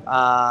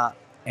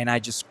 and I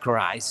just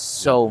cried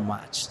so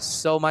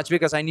much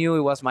because I knew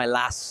it was my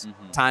last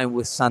time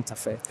with Santa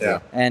Fe.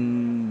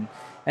 And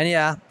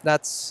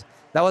that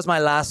was my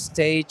last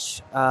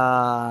stage,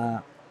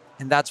 and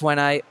that's when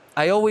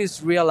I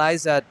always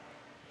realized that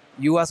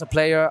you as a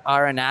player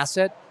are an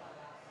asset,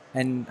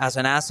 and as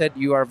an asset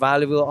you are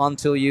valuable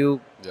until you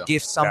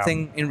give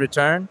something in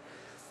return.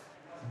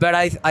 But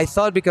I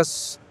thought,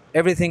 because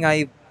everything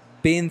I've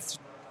been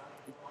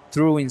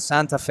through in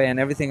Santa Fe and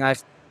everything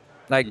I've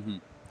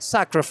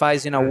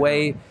sacrificed in a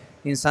way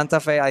in Santa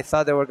Fe, I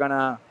thought they were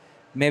gonna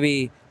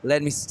maybe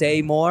let me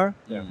stay more,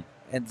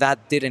 and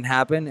that didn't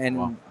happen.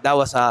 And that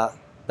was a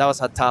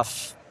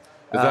tough.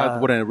 That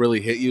wouldn't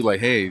really hit you, like,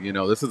 hey, you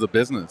know, this is a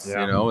business. You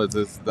know,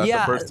 that's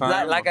the first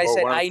time. Like I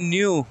said, I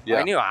knew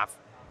I've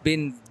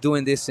been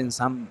doing this since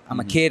I'm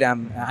a kid.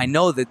 I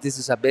know that this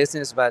is a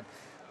business, but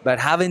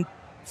having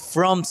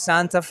from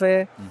Santa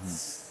Fe,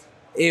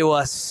 it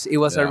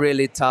was a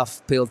really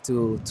tough pill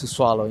to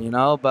swallow, you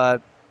know.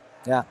 But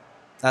yeah,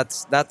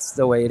 that's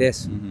the way it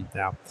is.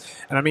 Yeah,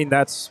 and I mean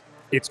it's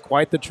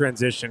quite the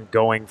transition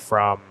going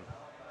from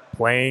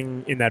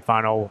playing in that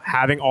final,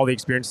 having all the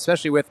experience,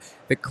 especially with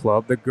the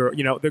club, the girl,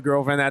 the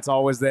girlfriend that's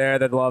always there,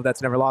 the love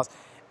that's never lost.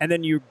 And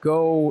then you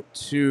go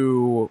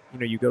to,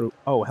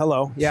 oh,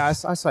 hello. Yeah, I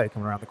saw you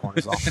coming around the corner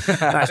as well.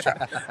 Nice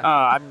try.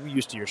 I'm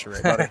used to your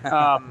charade, buddy.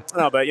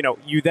 No, but,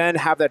 you then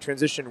have that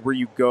transition where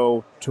you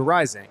go to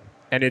Rising,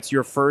 and it's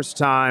your first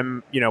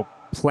time,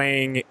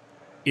 playing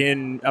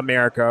in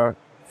America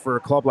for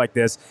a club like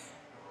this.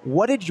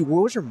 What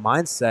was your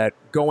mindset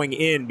going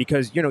in?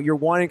 Because, you're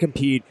wanting to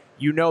compete.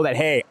 You know that,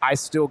 hey, I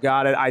still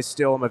got it. I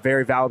still am a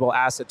very valuable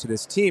asset to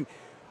this team.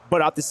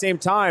 But at the same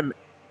time,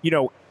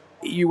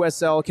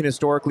 USL can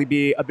historically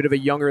be a bit of a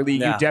younger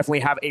league. Yeah. You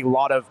definitely have a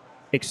lot of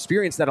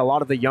experience that a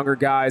lot of the younger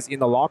guys in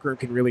the locker room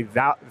can really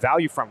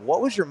value from.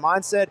 What was your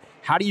mindset?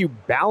 How do you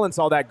balance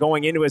all that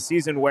going into a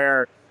season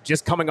where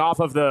just coming off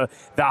of the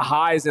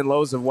highs and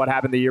lows of what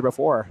happened the year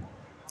before?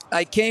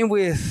 I think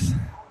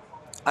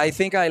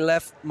I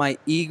left my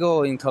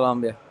ego in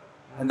Colombia,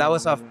 and that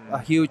was a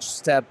huge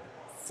step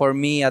for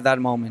me at that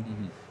moment.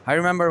 I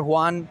remember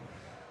Juan,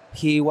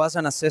 he was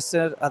an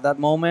assistant at that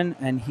moment,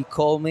 and he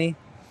called me.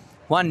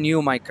 Juan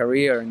knew my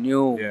career,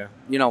 knew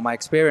my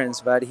experience,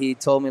 but he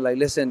told me, like,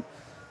 listen,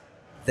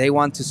 they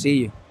want to see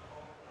you.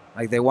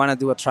 Like, they want to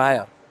do a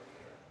tryout.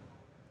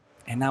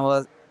 And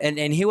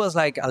and he was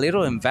like a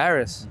little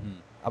embarrassed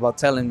about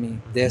telling me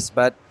this,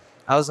 but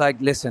I was like,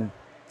 listen,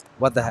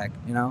 what the heck,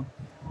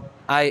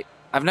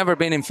 I've never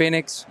been in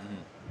Phoenix.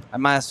 I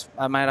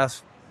might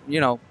have,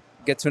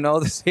 get to know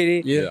the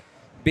city. Yeah.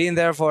 Being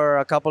there for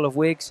a couple of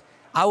weeks.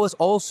 I was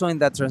also in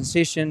that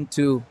transition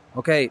to,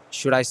 okay,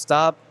 should I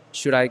stop?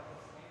 Should I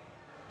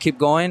keep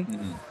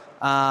going?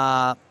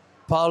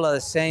 Paula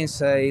the same,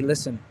 say,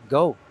 listen,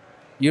 go.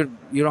 You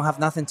don't have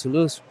nothing to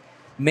lose.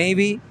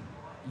 Maybe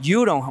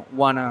you don't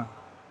want to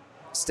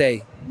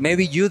stay.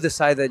 Maybe you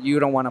decide that you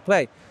don't want to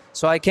play.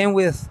 So I came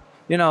with,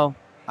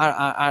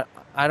 I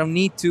don't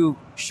need to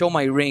show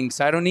my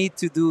rings. I don't need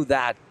to do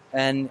that.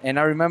 And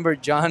I remember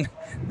John,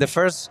 the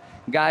first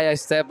guy I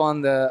stepped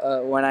on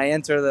when I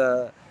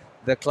entered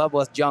the club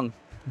was John,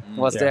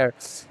 there.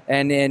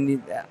 And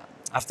then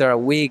after a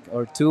week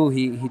or two,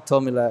 he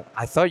told me, like,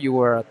 I thought you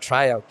were a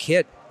tryout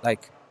kid.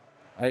 Like,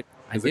 I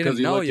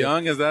didn't know you.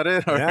 Young? Is that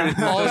it?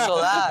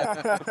 Also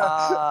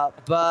that.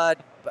 But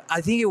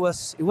I think it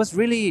was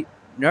really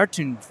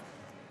nurturing.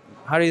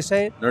 How do you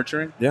say it?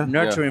 Nurturing? Yeah.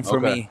 Nurturing for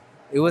me.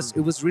 It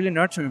was really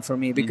nurturing for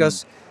me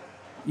because,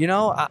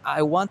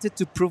 I wanted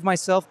to prove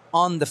myself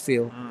on the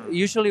field.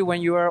 Usually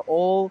when you are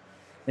old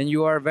and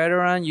you are a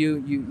veteran,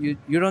 you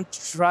don't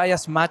try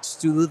as much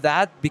to do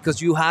that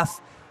because you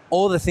have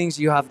all the things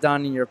you have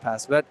done in your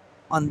past. But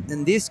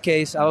in this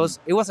case,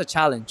 it was a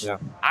challenge. Yeah.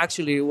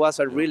 Actually, it was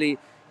a really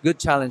good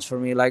challenge for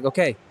me. Like,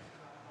 okay,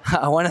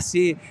 I want to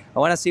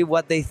see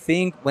what they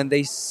think when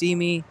they see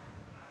me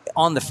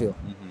on the field.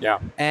 Yeah.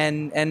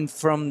 And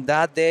from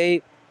that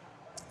day,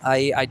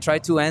 I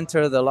tried to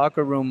enter the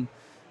locker room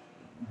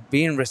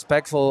being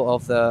respectful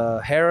of the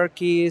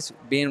hierarchies,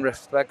 being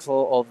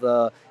respectful of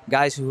the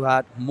guys who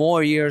had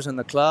more years in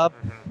the club,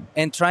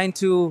 and trying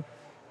to,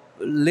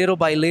 little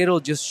by little,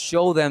 just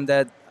show them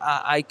that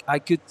I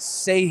could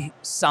say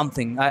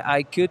something.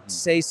 I could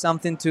say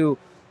something to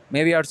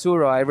maybe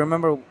Arturo. I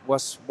remember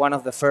was one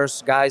of the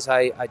first guys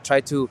I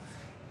tried to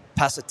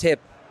pass a tip.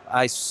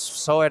 I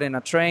saw it in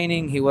a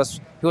training. He was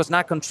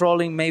not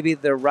controlling maybe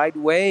the right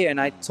way, and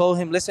I told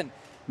him, listen,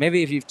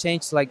 maybe if you've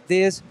changed like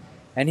this.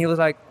 And he was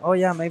like, oh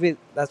yeah, maybe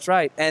that's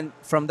right. And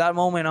from that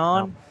moment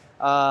on,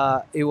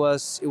 it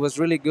was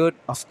really good.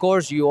 Of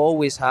course, you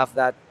always have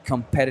that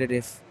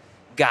competitive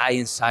guy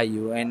inside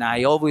you, and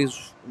I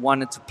always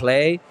wanted to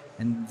play,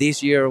 and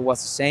this year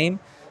was the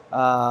same.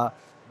 But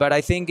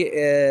I think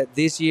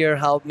this year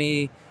helped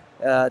me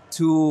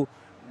to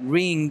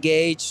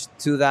re-engage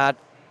to that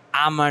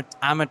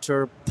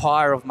amateur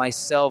part of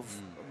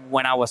myself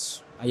when I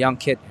was a young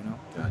kid.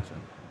 Gotcha.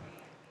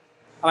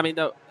 I mean,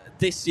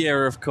 this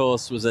year, of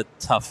course, was a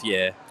tough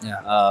year.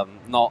 Yeah.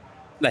 Not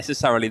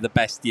necessarily the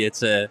best year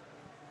to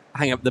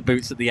hang up the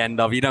boots at the end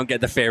of. You don't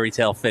get the fairy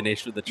tale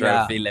finish with the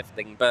trophy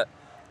lifting. But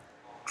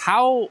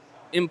how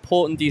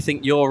important do you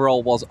think your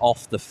role was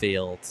off the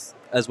field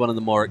as one of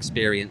the more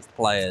experienced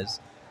players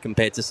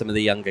compared to some of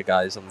the younger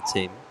guys on the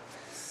team?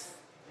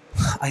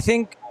 I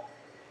think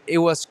it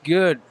was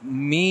good.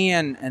 Me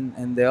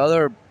and the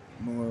other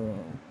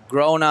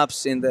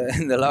grown-ups in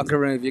the locker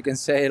room, if you can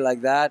say it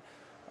like that,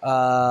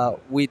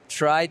 we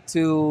tried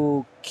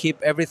to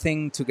keep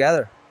everything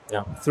together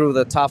through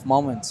the tough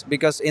moments.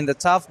 Because in the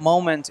tough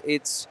moment,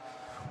 it's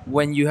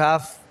when you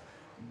have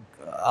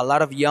a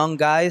lot of young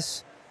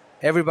guys,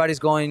 everybody's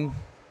going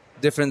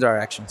different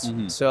directions.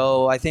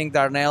 So I think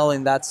Darnell,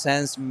 in that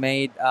sense,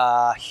 made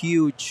a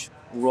huge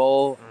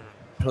role,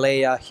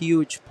 play a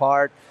huge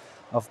part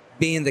of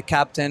being the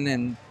captain.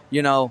 And,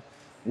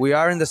 we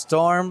are in the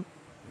storm,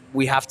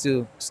 we have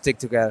to stick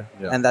together.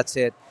 And that's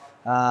it.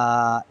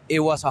 It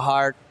was a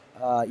hard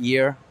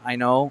year. I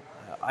know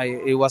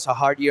it was a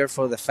hard year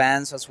for the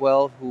fans as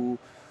well, who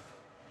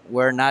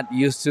were not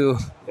used to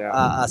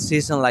a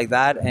season like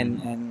that,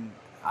 and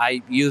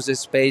I use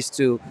this space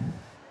to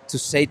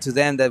say to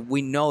them that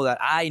we know that,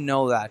 I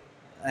know that,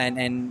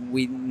 and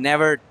we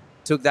never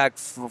took that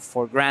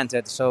for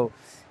granted. So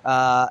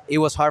it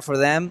was hard for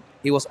them.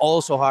 It was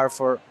also hard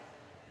for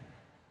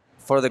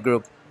the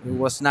group. It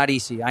was not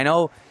easy. I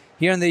know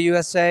here in the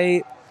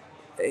USA,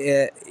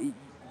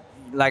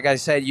 like I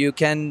said, you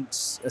can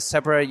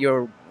separate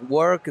your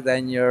work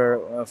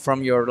then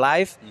from your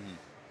life,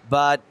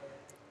 but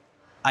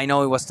I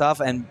know it was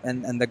tough,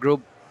 and the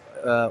group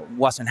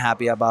wasn't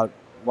happy about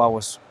what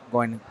was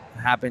going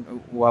to happen.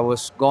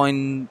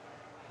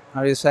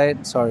 How do you say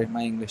it? Sorry,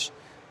 my English.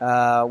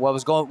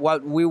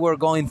 What we were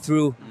going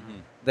through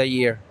the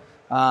year.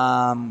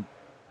 But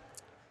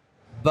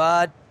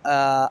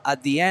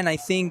at the end, I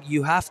think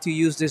you have to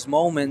use these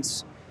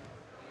moments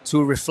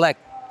to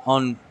reflect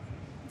on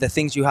the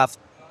things you have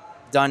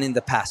done in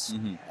the past.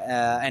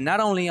 And not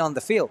only on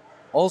the field,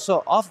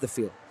 also off the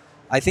field.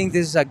 I think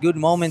this is a good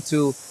moment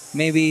to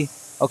maybe,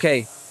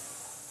 okay,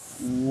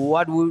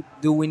 what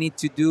do we need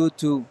to do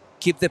to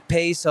keep the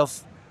pace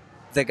of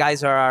the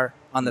guys that are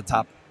on the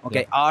top?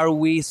 Okay, are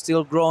we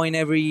still growing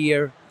every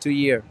year to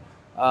year?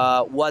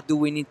 What do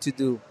we need to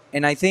do?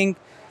 And I think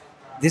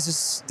this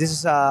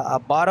is a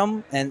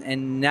bottom,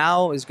 and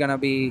now it's gonna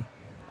be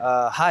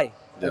high.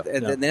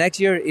 The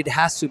next year it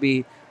has to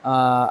be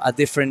a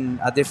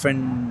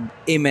different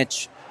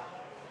image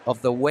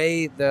of the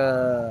way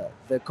the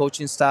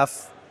coaching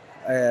staff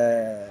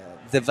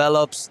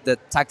develops the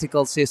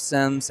tactical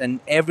systems and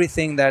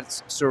everything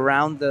that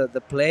surround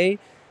the play,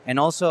 and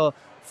also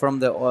from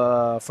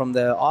the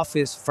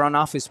front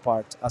office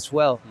part as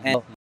well.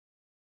 And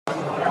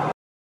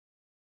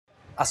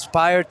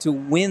aspire to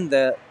win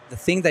the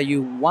thing that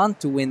you want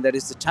to win, that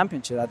is the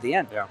championship at the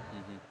end. I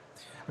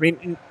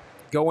mean,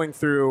 going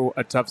through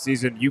a tough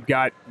season, you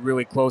got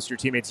really close to your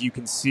teammates. You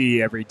can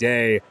see every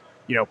day,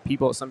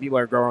 some people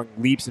are growing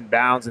leaps and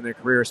bounds in their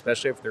career,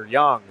 especially if they're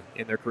young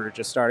in their career,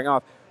 just starting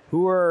off.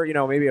 Who are,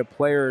 maybe a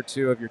player or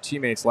two of your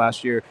teammates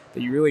last year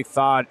that you really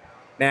thought,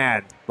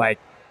 man, like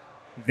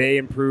they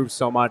improved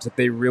so much that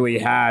they really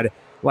had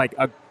like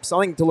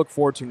something to look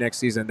forward to next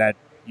season, that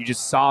you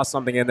just saw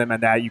something in them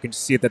and that you can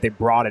see that they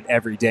brought it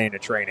every day into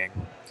training?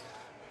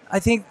 I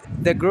think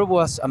the group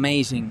was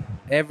amazing.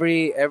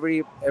 Every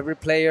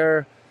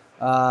player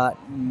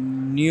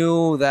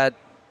knew that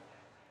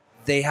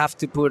they have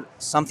to put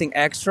something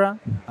extra,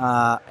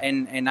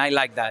 and I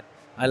like that.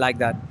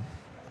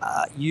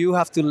 You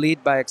have to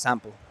lead by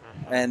example,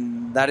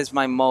 and that is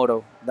my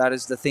motto. That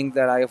is the thing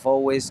that I've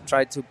always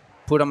tried to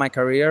put on my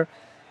career,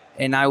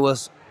 and I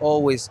was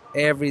always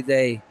every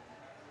day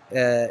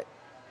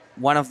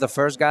one of the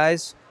first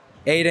guys.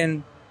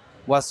 Aiden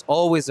was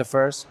always the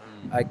first.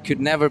 I could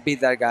never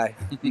beat that guy.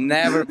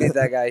 Never beat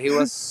that guy. He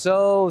was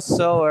so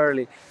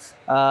early.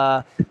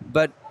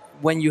 But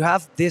when you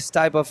have this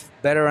type of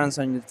veterans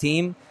on your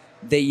team,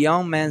 the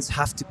young men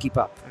have to keep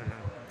up.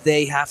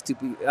 They have to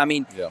be. I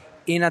mean,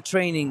 in a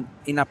training,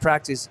 in a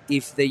practice,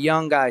 if the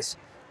young guys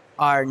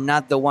are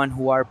not the one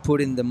who are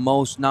putting the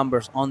most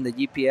numbers on the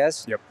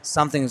GPS,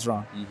 something is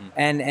wrong.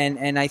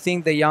 And I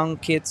think the young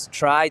kids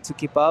try to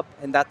keep up,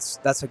 and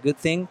that's a good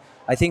thing.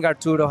 I think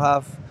Arturo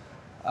have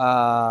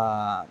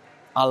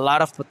a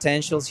lot of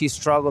potentials. He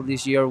struggled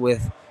this year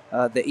with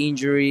the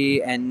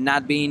injury and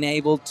not being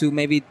able to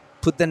maybe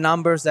put the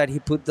numbers that he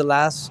put the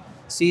last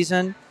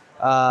season.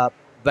 But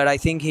I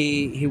think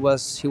he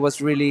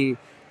was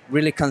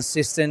really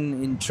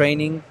consistent in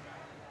training,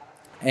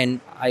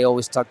 and I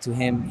always talk to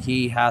him.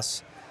 He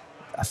has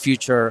a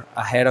future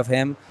ahead of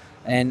him,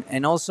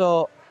 and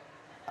also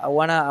I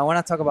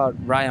wanna talk about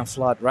Ryan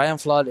Flood. Ryan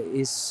Flood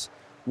is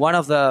one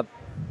of the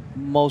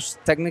most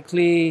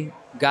technically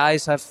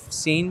guys I've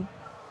seen.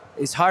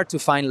 It's hard to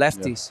find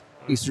lefties.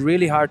 It's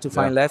really hard to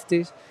find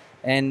lefties,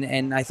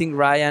 and I think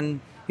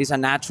Ryan is a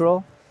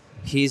natural.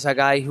 He's a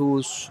guy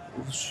who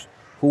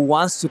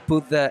wants to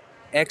put the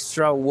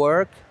extra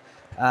work,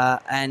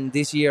 and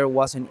this year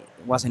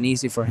wasn't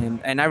easy for him.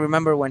 And I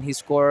remember when he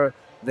scored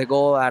the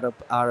goal out of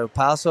El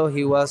Paso,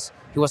 he was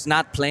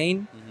not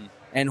playing,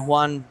 and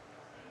Juan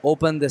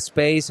opened the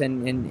space,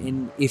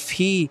 and if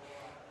he,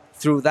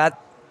 through that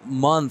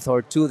month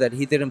or two that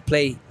he didn't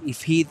play,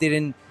 if he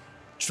didn't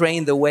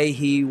train the way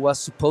he was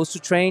supposed to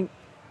train,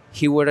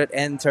 he would have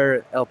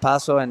entered El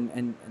Paso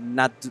and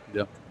not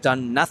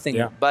done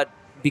nothing. But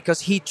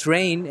because he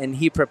trained and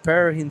he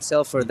prepared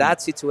himself for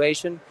that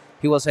situation,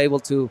 he was able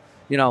to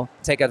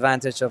take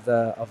advantage of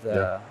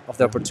the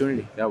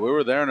opportunity. Yeah, we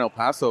were there in El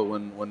Paso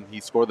when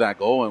he scored that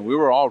goal, and we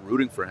were all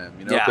rooting for him,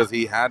 because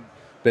he had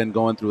been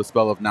going through a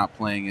spell of not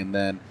playing, and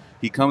then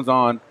he comes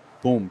on,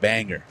 boom,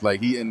 banger.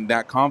 Like and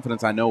that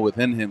confidence I know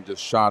within him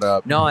just shot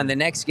up. No, and the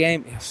next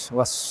game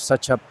was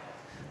such a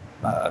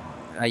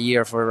a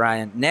year for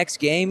Ryan. Next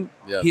game,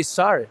 Yeah. he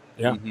started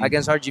Yeah.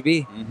 against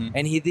RGB, Mhm.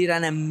 and he did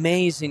an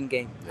amazing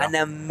game. Yeah. An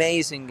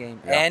amazing game.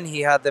 Yeah. And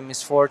he had the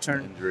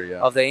misfortune Injury, yeah.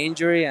 of the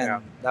injury, and Yeah.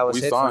 that was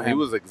We it saw for him. him. He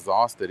was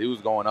exhausted. He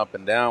was going up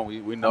and down.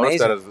 We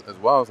noticed Amazing. that as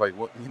well. It's like,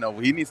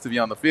 he needs to be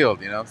on the field,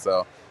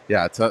 So,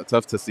 yeah,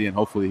 tough to see, and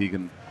hopefully he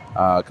can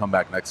come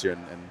back next year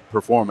and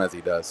perform as he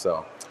does.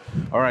 So,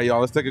 all right, y'all,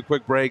 let's take a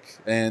quick break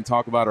and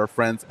talk about our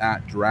friends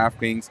at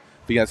DraftKings.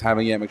 If you guys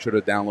haven't yet, make sure to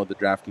download the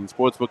DraftKings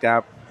Sportsbook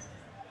app.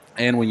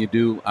 And when you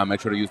do,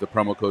 make sure to use the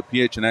promo code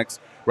PHNX.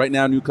 Right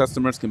now, new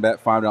customers can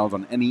bet $5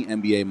 on any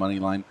NBA money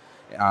line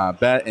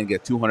bet and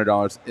get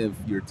 $200 if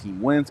your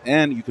team wins.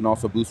 And you can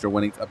also boost your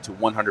winnings up to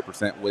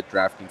 100% with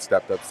DraftKings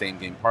stepped-up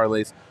same-game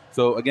parlays.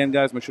 So, again,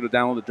 guys, make sure to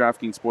download the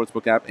DraftKings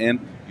Sportsbook app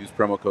and use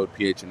promo code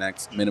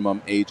PHNX.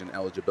 Minimum age and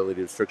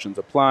eligibility restrictions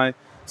apply.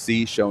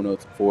 See show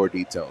notes for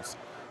details.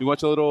 You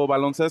watch a little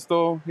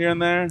baloncesto here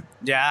and there?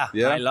 Yeah,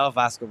 Yeah? I love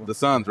basketball. The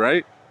Suns,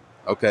 right?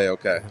 Okay.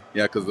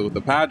 Yeah, because with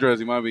the Padres,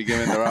 you might be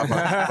giving the wrong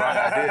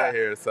idea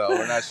here. So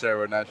we're not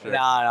sure. No,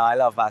 I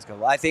love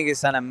basketball. I think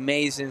it's an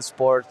amazing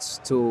sport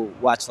to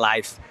watch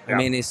live. Yeah. I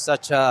mean, it's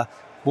such a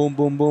boom,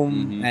 boom,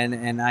 boom, Mhm.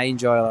 and I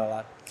enjoy it a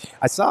lot.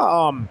 I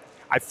saw.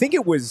 I think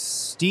it was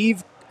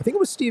Steve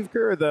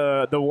Kerr,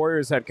 the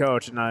Warriors head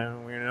coach,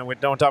 and we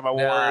don't talk about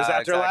Yeah, Warriors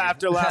after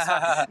exactly. last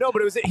night. No,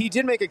 but he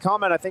did make a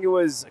comment. I think it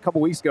was a couple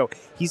weeks ago.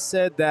 He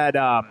said that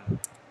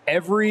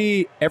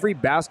every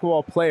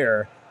basketball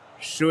player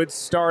should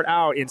start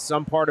out in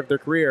some part of their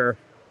career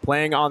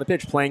playing on the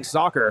pitch, playing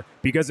soccer,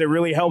 because it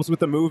really helps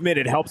with the movement.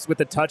 It helps with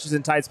the touches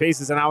in tight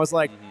spaces. And I was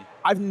like,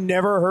 I've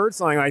never heard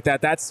something like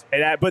that.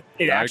 But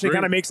it actually agree.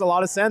 kind of makes a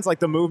lot of sense, like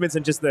the movements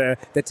and just the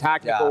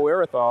tactical Yeah.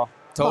 wherewithal.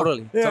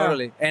 Totally, Yeah.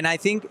 totally. And I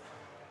think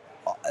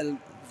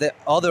the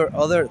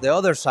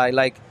other side,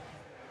 like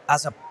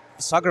as a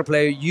soccer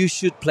player, you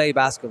should play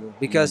basketball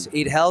because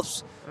it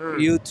helps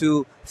you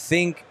to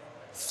think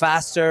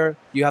faster.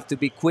 You have to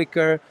be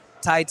quicker,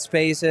 tight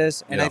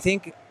spaces, and Yeah. I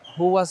think.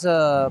 Who was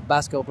a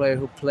basketball player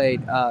who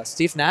played?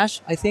 Steve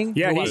Nash, I think.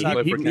 Yeah, Who he was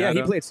played for he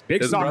Canada. played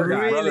big His soccer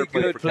brother, guy. Really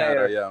played good for Canada,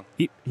 player.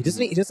 yeah.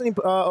 He doesn't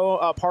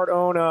part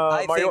own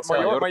I think so.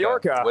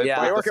 Mallorca. With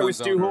Yeah. Mallorca the was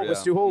Suns Stu owner, was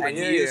Stu Holden. And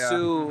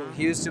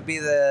he used to be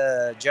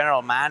the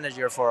general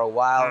manager for a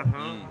while,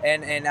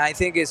 and I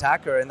think it's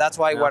accurate, and that's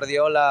why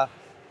Guardiola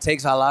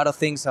takes a lot of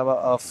things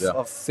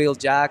of Phil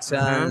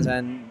Jackson,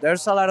 and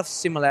there's a lot of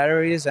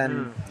similarities,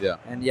 and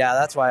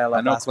that's why I love.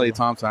 I know basketball. Klay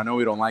Thompson. I know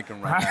we don't like him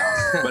right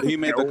now, but he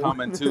made the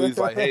comment too. He's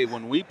like, "Hey,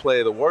 when we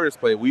play, the Warriors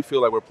play, we feel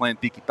like we're playing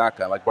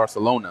tiki-taka, like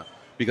Barcelona,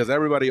 because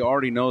everybody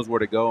already knows where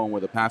to go and where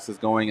the pass is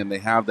going, and they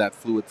have that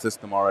fluid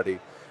system already,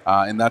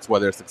 and that's why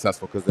they're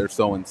successful because they're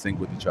so in sync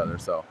with each other."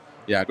 So.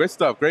 Yeah, great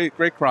stuff. Great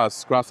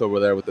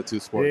crossover there with the two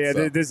sports. Yeah,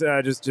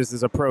 so. this just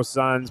is a pro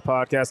Suns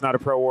podcast, not a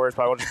pro Warriors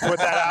podcast. We'll just put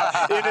that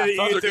out into the Suns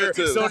are ether good,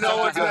 too. so no Suns are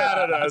one's good. mad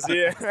at us.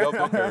 Yeah.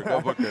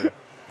 Go Booker.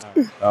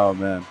 Oh,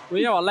 man. Well,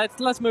 you know what,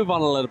 let's move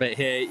on a little bit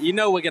here. You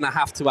know we're going to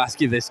have to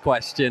ask you this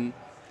question.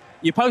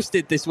 You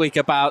posted this week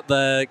about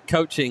the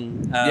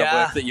coaching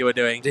work that you were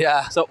doing.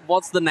 Yeah. So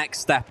what's the next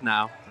step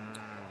now?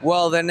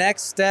 Well, the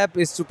next step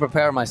is to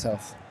prepare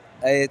myself.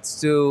 It's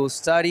to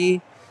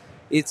study.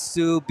 It's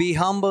to be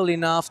humble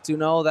enough to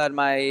know that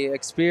my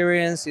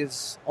experience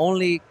is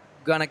only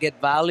gonna get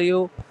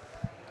value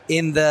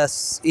in the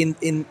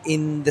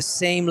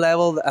same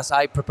level as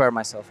I prepare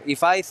myself.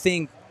 If I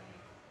think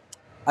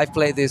I've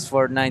played this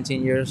for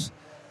 19 years,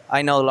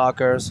 I know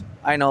lockers,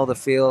 I know the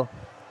field,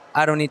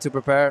 I don't need to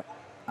prepare.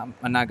 I'm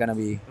not gonna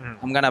be.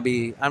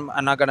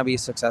 I'm not gonna be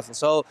successful.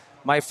 So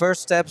my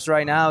first steps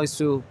right now is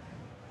to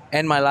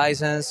end my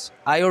license.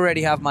 I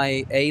already have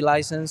my A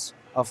license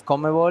of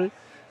CONMEBOL.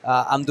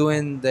 I'm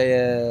doing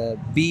the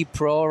B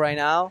Pro right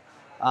now,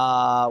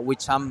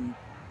 which I'm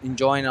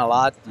enjoying a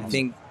lot. I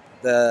think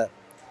the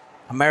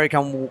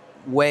American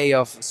way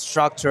of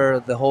structure,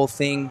 the whole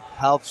thing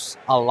helps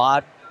a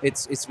lot.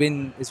 It's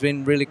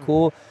been really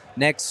cool.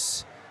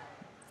 Next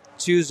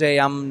Tuesday,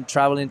 I'm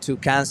traveling to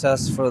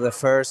Kansas for the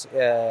first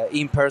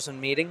in-person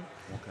meeting,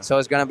 so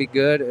it's gonna be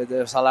good.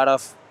 There's a lot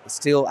of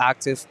still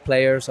active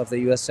players of the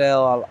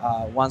USL,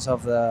 ones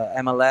of the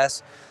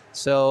MLS,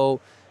 so.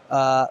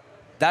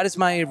 That is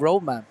my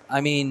roadmap. I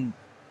mean,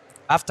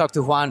 I've talked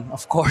to Juan,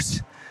 of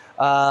course.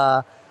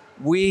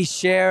 We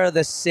share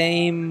the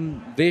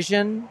same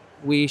vision.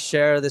 We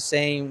share the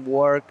same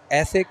work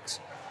ethics.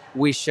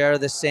 We share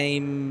the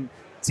same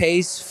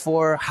taste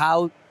for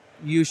how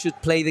you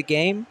should play the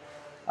game.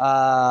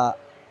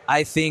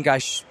 I think I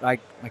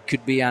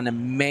could be an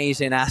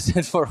amazing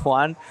asset for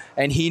Juan,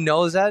 and he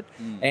knows that.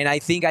 And I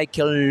think I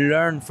can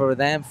learn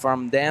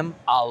from them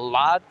a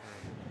lot.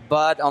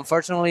 But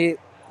unfortunately,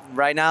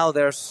 right now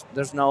there's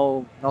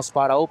no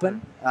spot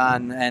open,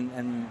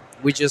 and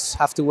we just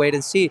have to wait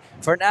and see.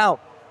 For now,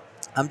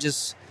 I'm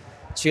just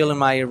chilling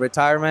my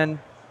retirement,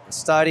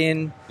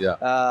 studying,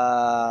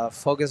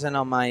 focusing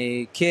on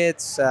my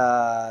kids,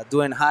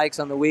 doing hikes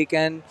on the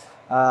weekend,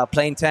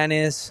 playing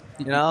tennis,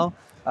 you know.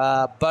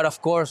 But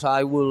of course,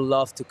 I would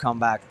love to come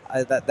back.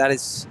 That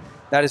is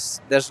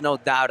there's no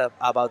doubt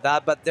about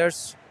that. But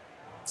there's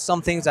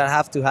some things that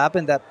have to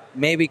happen that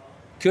maybe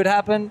could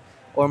happen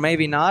or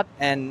maybe not,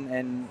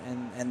 and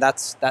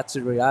that's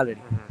the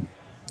reality.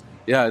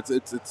 Yeah,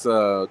 it's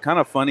kind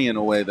of funny in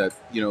a way that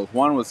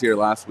Juan was here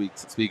last week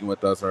speaking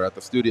with us or at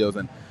the studios,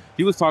 and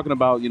he was talking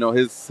about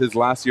his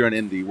last year in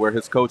Indy, where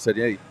his coach said,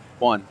 "Hey,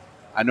 Juan,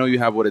 I know you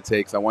have what it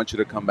takes. I want you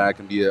to come back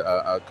and be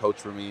a coach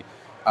for me."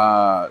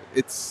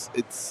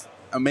 It's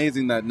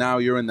amazing that now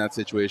you're in that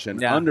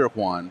situation under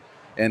Juan,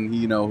 and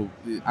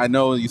I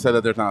know you said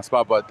that there's not a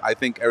spot, but I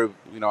think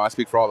I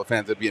speak for all the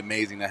fans. It'd be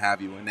amazing to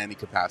have you in any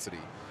capacity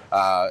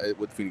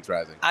with Phoenix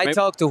Rising. I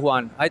talked to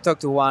Juan.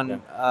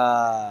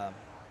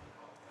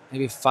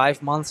 Maybe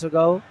 5 months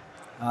ago,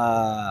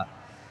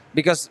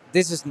 because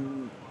this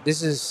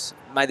is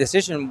my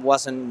decision.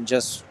 Wasn't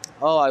just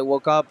I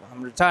woke up,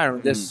 I'm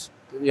retired.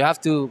 You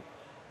have to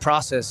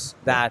process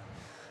that,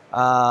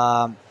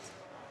 and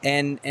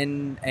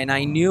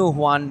I knew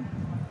Juan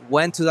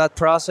went to that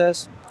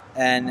process,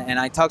 and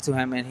I talked to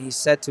him, and he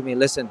said to me,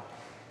 "Listen,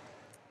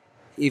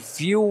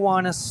 if you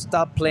want to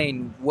stop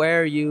playing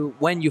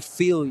when you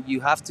feel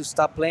you have to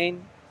stop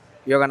playing,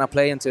 you're gonna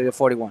play until you're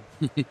 41."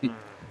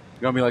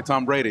 You're going to be like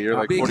Tom Brady. You're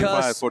like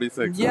 45,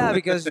 46. Yeah,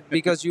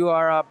 because you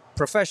are a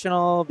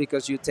professional,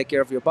 because you take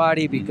care of your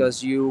body,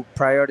 because you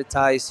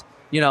prioritize,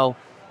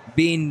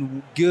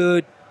 being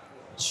good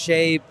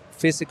shape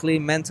physically,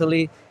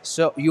 mentally.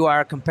 So you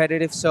are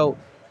competitive. So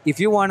if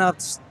you want to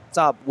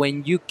stop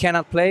when you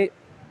cannot play,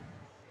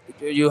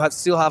 you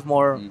still have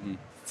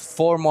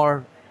 4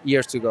 more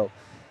years to go.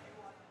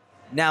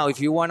 Now,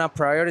 if you want to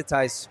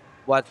prioritize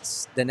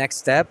what's the next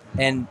step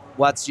and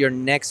what's your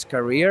next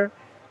career,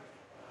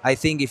 I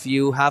think if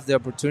you have the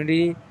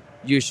opportunity,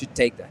 you should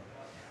take that.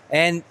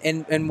 And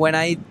when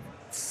I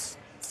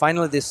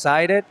finally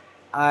decided,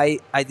 I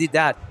did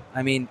that.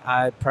 I mean,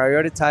 I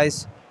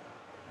prioritized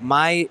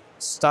my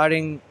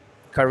starting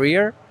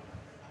career,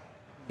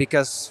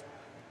 because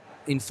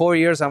in 4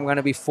 years I'm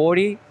gonna be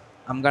 40.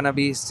 I'm gonna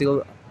be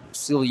still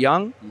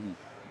young,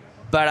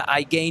 but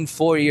I gained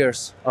 4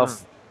 years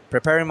of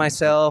preparing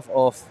myself,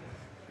 of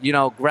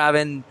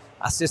grabbing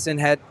assistant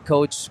head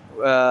coach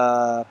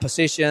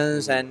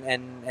positions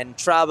and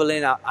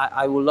traveling.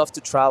 I would love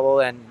to travel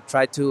and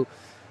try to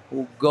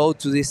go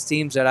to these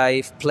teams that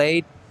I've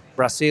played,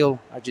 Brazil,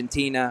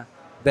 Argentina,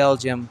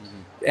 Belgium,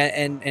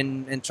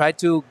 and try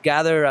to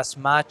gather as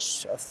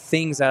much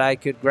things that I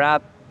could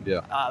grab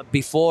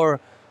before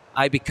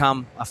I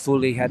become a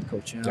fully head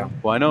coach.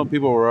 Well, I know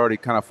people were already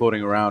kind of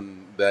floating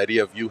around the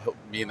idea of you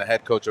being the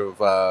head coach of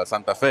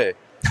Santa Fe.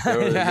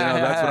 That's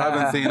what I've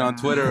been seeing on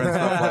Twitter and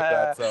stuff like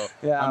that. So,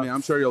 I mean,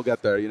 I'm sure you'll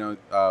get there,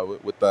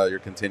 with your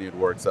continued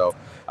work. So,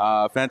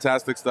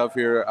 fantastic stuff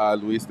here,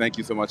 Luis. Thank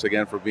you so much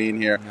again for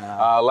being here.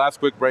 Last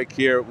quick break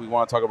here. We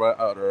want to talk about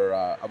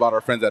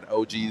our friends at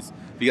OG's.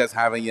 If you guys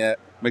haven't yet,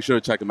 make sure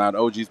to check them out.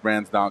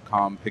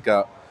 ogsbrands.com. Pick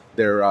up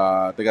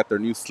they got their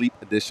new sleep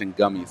edition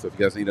gummy. So if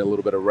you guys need a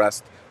little bit of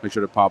rest, make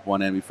sure to pop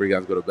one in before you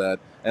guys go to bed.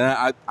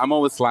 And I'm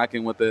always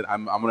slacking with it.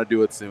 I'm gonna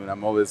do it soon.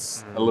 I'm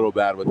always a little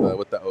bad with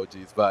the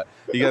OGs, but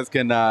you guys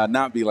can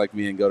not be like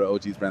me and go to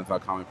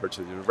ogsbrands.com and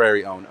purchase your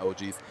very own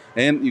OGs.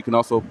 And you can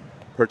also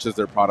purchase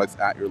their products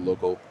at your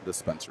local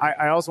dispensary.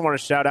 I also want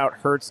to shout out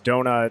Hertz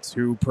Donuts,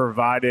 who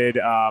provided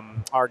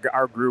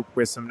our group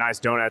with some nice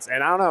donuts.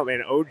 And I don't know,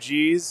 man,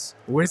 OGs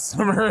with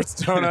some Hertz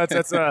Donuts.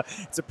 It's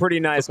a pretty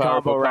nice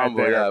combo right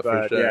there. Yeah,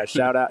 but for sure. Yeah,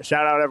 shout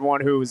out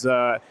everyone who's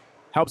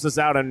helps us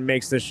out and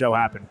makes this show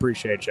happen.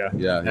 Appreciate you.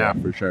 Yeah,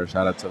 for sure.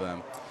 Shout out to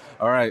them.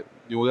 All right.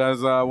 You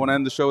guys want to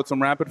end the show with some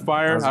rapid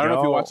fire? I don't know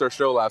if you watched our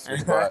show last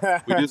week,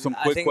 but we did some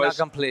quick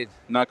questions.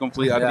 Not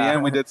complete. At the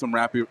end, we did some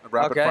rapid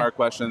fire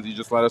questions. You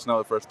just let us know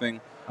the first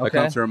thing that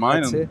comes to your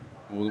mind, and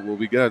we'll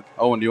be good.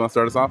 Owen, do you want to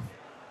start us off?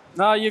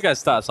 No, you guys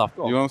start us off.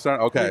 You want to start?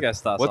 Okay. You guys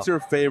start us What's off. your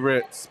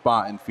favorite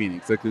spot in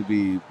Phoenix? It could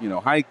be,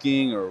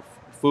 hiking or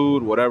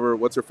food, whatever.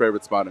 What's your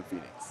favorite spot in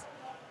Phoenix?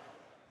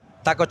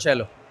 Taco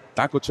Cello.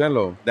 Taco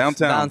Cello.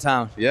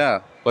 Downtown.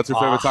 Yeah. What's your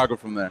favorite taco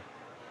from there?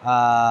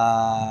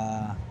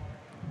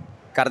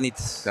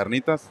 Carnitas.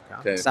 Carnitas?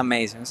 Okay. It's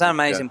amazing. It's an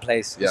amazing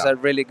place. Yeah. It's a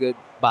really good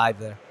vibe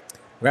there.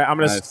 Okay, I'm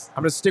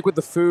gonna stick with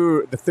the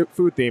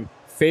food theme.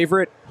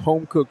 Favorite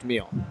home cooked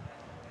meal?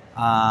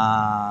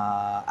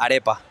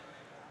 Arepa.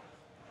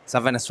 It's a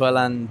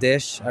Venezuelan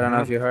dish. I don't know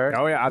if you heard.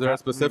 Oh yeah, Is there a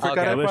specific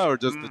arepa or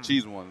just the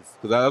cheese ones?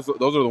 Because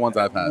those are the ones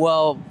I've had.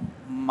 Well,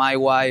 my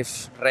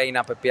wife,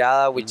 Reina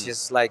Pepiada, which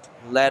is like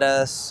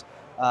lettuce,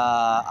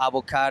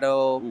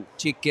 avocado,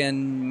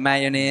 chicken,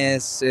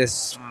 mayonnaise,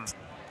 is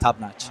top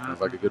notch. Sounds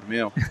like a good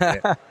meal.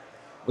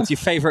 What's your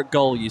favorite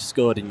goal you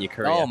scored in your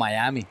career? Oh,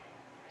 Miami.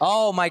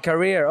 Oh, my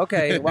career.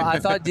 Okay. Well, I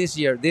thought this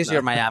year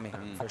Miami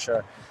for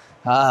sure.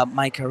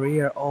 My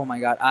career. Oh my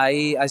God.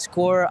 I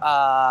score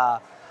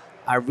a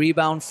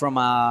rebound from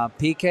a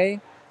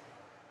PK,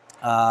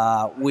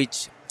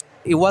 which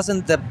it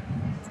wasn't the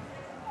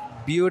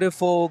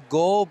beautiful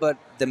goal, but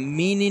the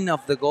meaning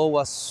of the goal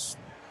was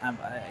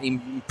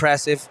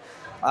impressive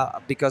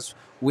because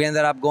we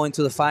ended up going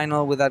to the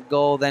final with that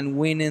goal, then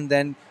winning,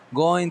 then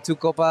going to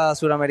Copa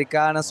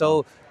Suramericana.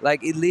 So,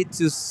 like, it led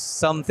to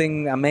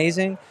something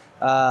amazing.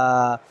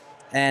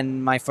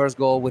 and my first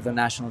goal with the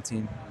national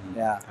team.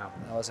 Yeah,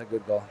 that was a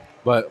good goal.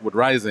 But with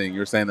Rising,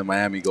 you're saying the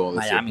Miami goal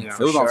this Miami, year.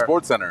 for It was on sure.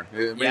 Sports Center.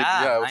 It was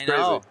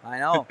crazy. I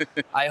know.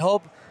 I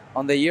hope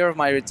on the year of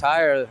my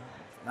retire,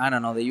 I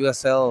don't know, the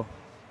USL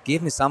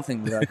give me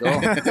something with that goal.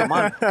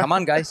 Come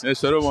on, guys. It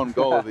should have won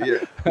goal of the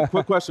year.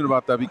 Quick question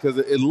about that, because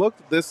it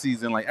looked this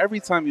season like every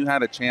time you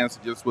had a chance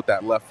just with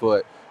that left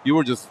foot, you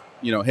were just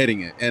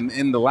hitting it. And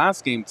in the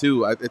last game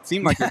too, it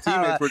seemed like your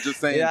teammates were just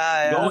saying,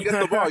 "Go and get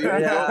the ball. Go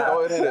ahead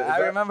and hit it." I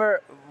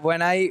remember when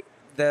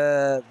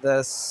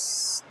the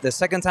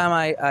second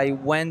time I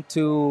went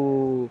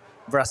to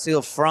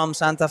Brazil from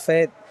Santa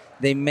Fe,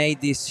 they made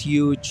this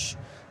huge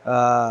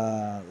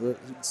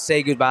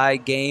say goodbye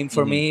game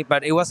for me,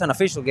 but it was an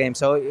official game,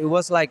 so it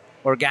was like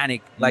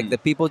organic. Like the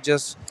people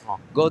just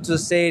go to the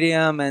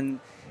stadium, and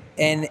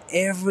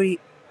every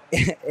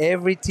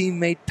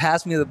teammate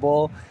passed me the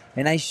ball,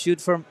 and I shoot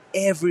from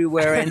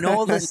everywhere, and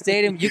all the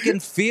stadium you can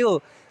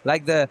feel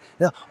like the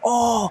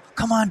oh,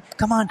 come on,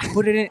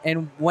 put it in.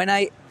 And when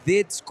I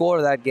did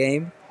score that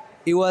game,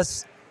 it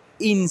was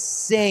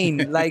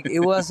insane. Like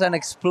it was an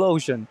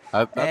explosion.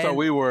 That's how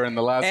we were in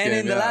the last game. And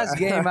in the last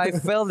game, I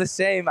felt the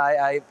same.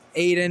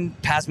 Aiden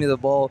passed me the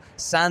ball.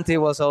 Santi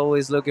was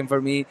always looking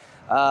for me.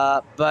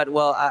 But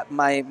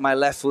my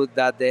left foot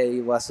that day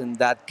wasn't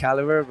that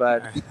caliber.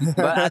 But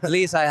at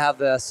least I have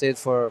the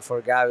assist for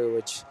Gavi,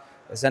 which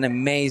is an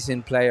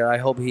amazing player. I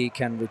hope he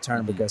can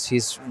return because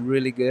he's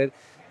really good.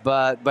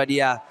 But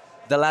yeah,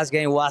 the last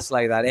game was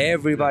like that.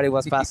 Everybody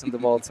was passing the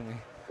ball to me.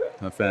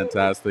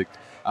 Fantastic.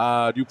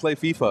 Do you play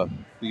FIFA?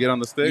 You get on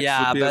the sticks?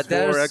 Yeah, the but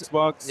PS4,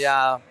 Xbox?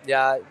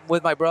 Yeah,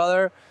 with my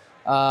brother.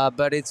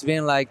 But it's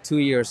been like 2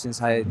 years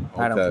since I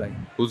don't play.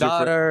 Who's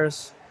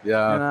daughters? A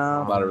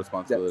lot of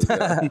responsibilities.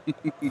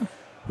 Yeah.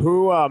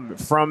 Who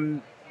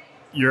from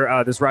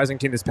your this Rising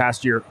team this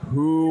past year?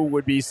 Who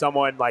would be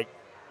someone like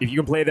if you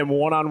can play them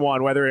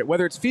one-on-one, whether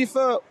it's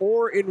FIFA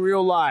or in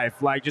real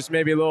life, like just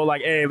maybe a little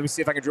like, hey, let me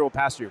see if I can dribble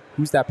past you.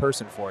 Who's that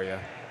person for you?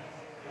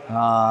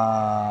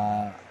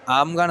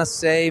 I'm gonna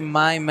say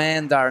my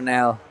man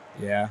Darnell.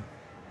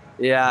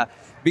 Yeah,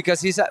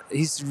 because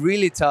he's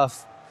really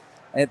tough.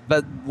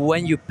 But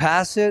when you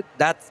pass it,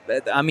 I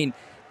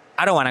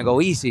don't want to go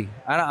easy.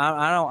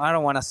 I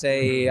don't want to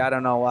say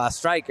a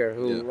striker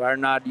who are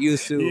not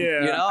used to.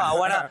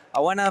 I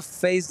wanna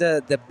face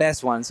the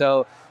best one.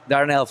 So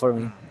Darnell for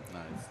me.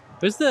 Nice.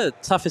 Who's the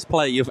toughest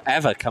player you've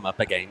ever come up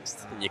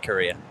against in your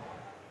career?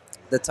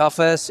 The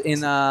toughest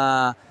in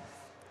a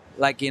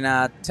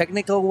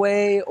technical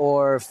way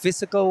or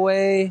physical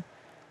way?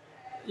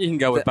 You can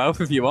go with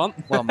both if you want.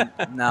 Well,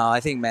 no, I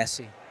think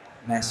Messi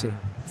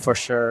for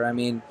sure. I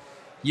mean,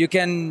 you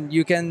can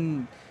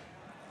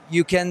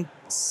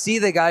see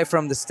the guy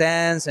from the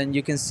stands and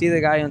you can see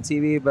the guy on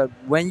TV, but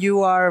when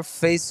you are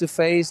face to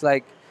face,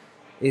 like,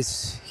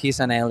 he's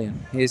an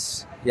alien.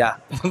 He's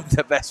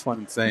the best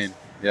one. Insane.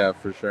 Yeah,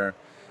 for sure.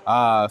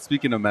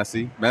 Speaking of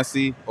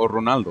Messi or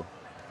Ronaldo?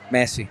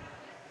 Messi.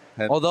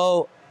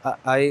 Although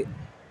I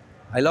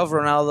love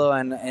Ronaldo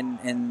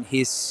and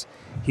his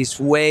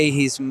way,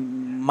 his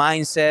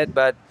mindset,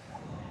 but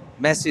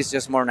Messi is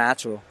just more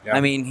natural. Yeah.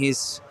 I mean,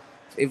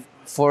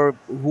 for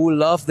who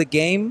love the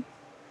game,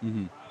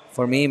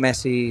 for me,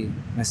 Messi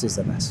is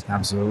the best.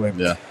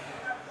 Absolutely. Yeah.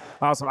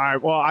 Awesome. All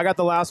right. Well, I got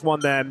the last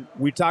one then.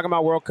 We talking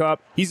about World Cup.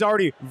 He's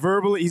made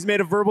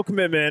a verbal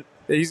commitment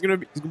that he's gonna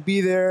be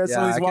there at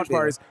some of these watch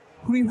parties.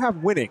 Who do you have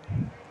winning?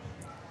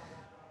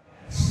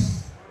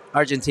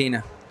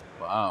 Argentina.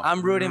 Wow.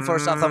 I'm rooting for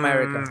South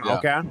America. Yeah.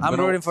 Okay. I'm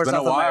rooting for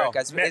South America.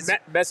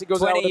 Messi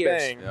goes out with a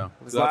bang. Yeah.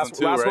 His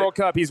last World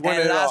Cup, he's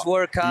winning it all. Last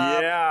World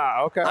Cup.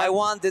 Yeah, okay. I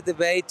want the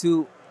debate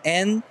to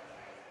end.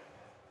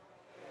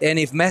 And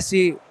if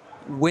Messi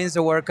wins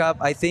the World Cup,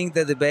 I think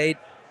the debate...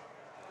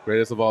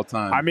 Greatest of all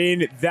time. I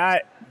mean,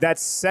 that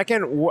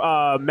second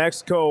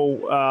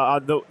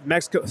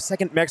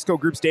second Mexico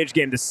group stage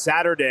game, the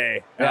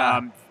Saturday,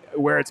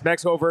 where it's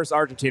Mexico versus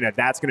Argentina,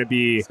 that's going to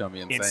be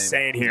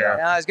insane here.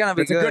 Yeah, it's going to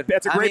be good.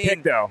 That's a great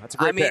pick, though. That's a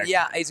great pick.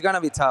 Yeah, it's going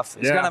to be tough.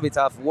 It's going to be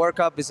tough. World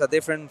Cup is a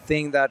different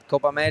thing than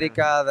Copa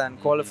America, than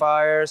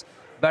qualifiers.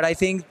 But I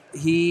think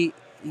he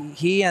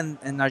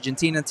and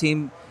Argentina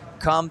team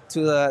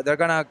they're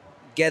going to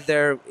get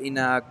there in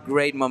a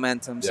great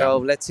momentum. Yeah. So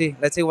let's see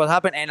what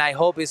happens. And I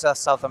hope it's a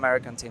South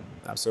American team.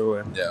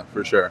 Absolutely. Yeah,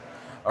 for sure.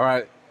 All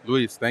right.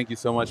 Luis, thank you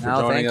so much for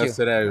joining us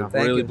today.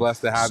 Really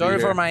blessed to have you Sorry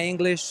here. for my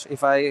English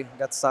if I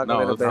got stuck a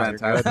little bit.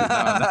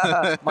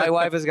 Fantastic. My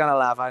wife is going to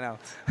laugh, I know.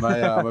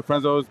 My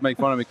friends always make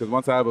fun of me because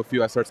once I have a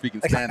few, I start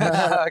speaking Spanish.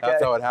 Okay.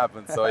 That's how it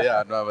happens. So,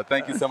 but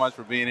thank you so much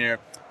for being here.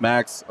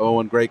 Max,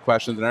 Owen, great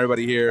questions. And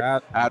everybody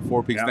here at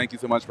Four Peaks, thank you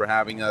so much for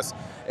having us.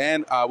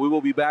 And we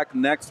will be back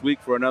next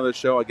week for another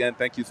show. Again,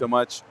 thank you so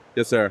much.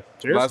 Yes, sir.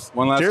 Cheers.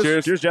 One last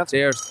cheers. Cheers, Jeff.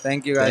 Cheers.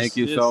 Thank you, guys. Thank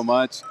you so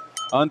much.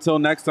 Until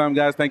next time,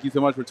 guys, thank you so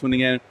much for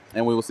tuning in,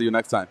 and we will see you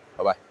next time.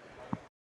 Bye-bye.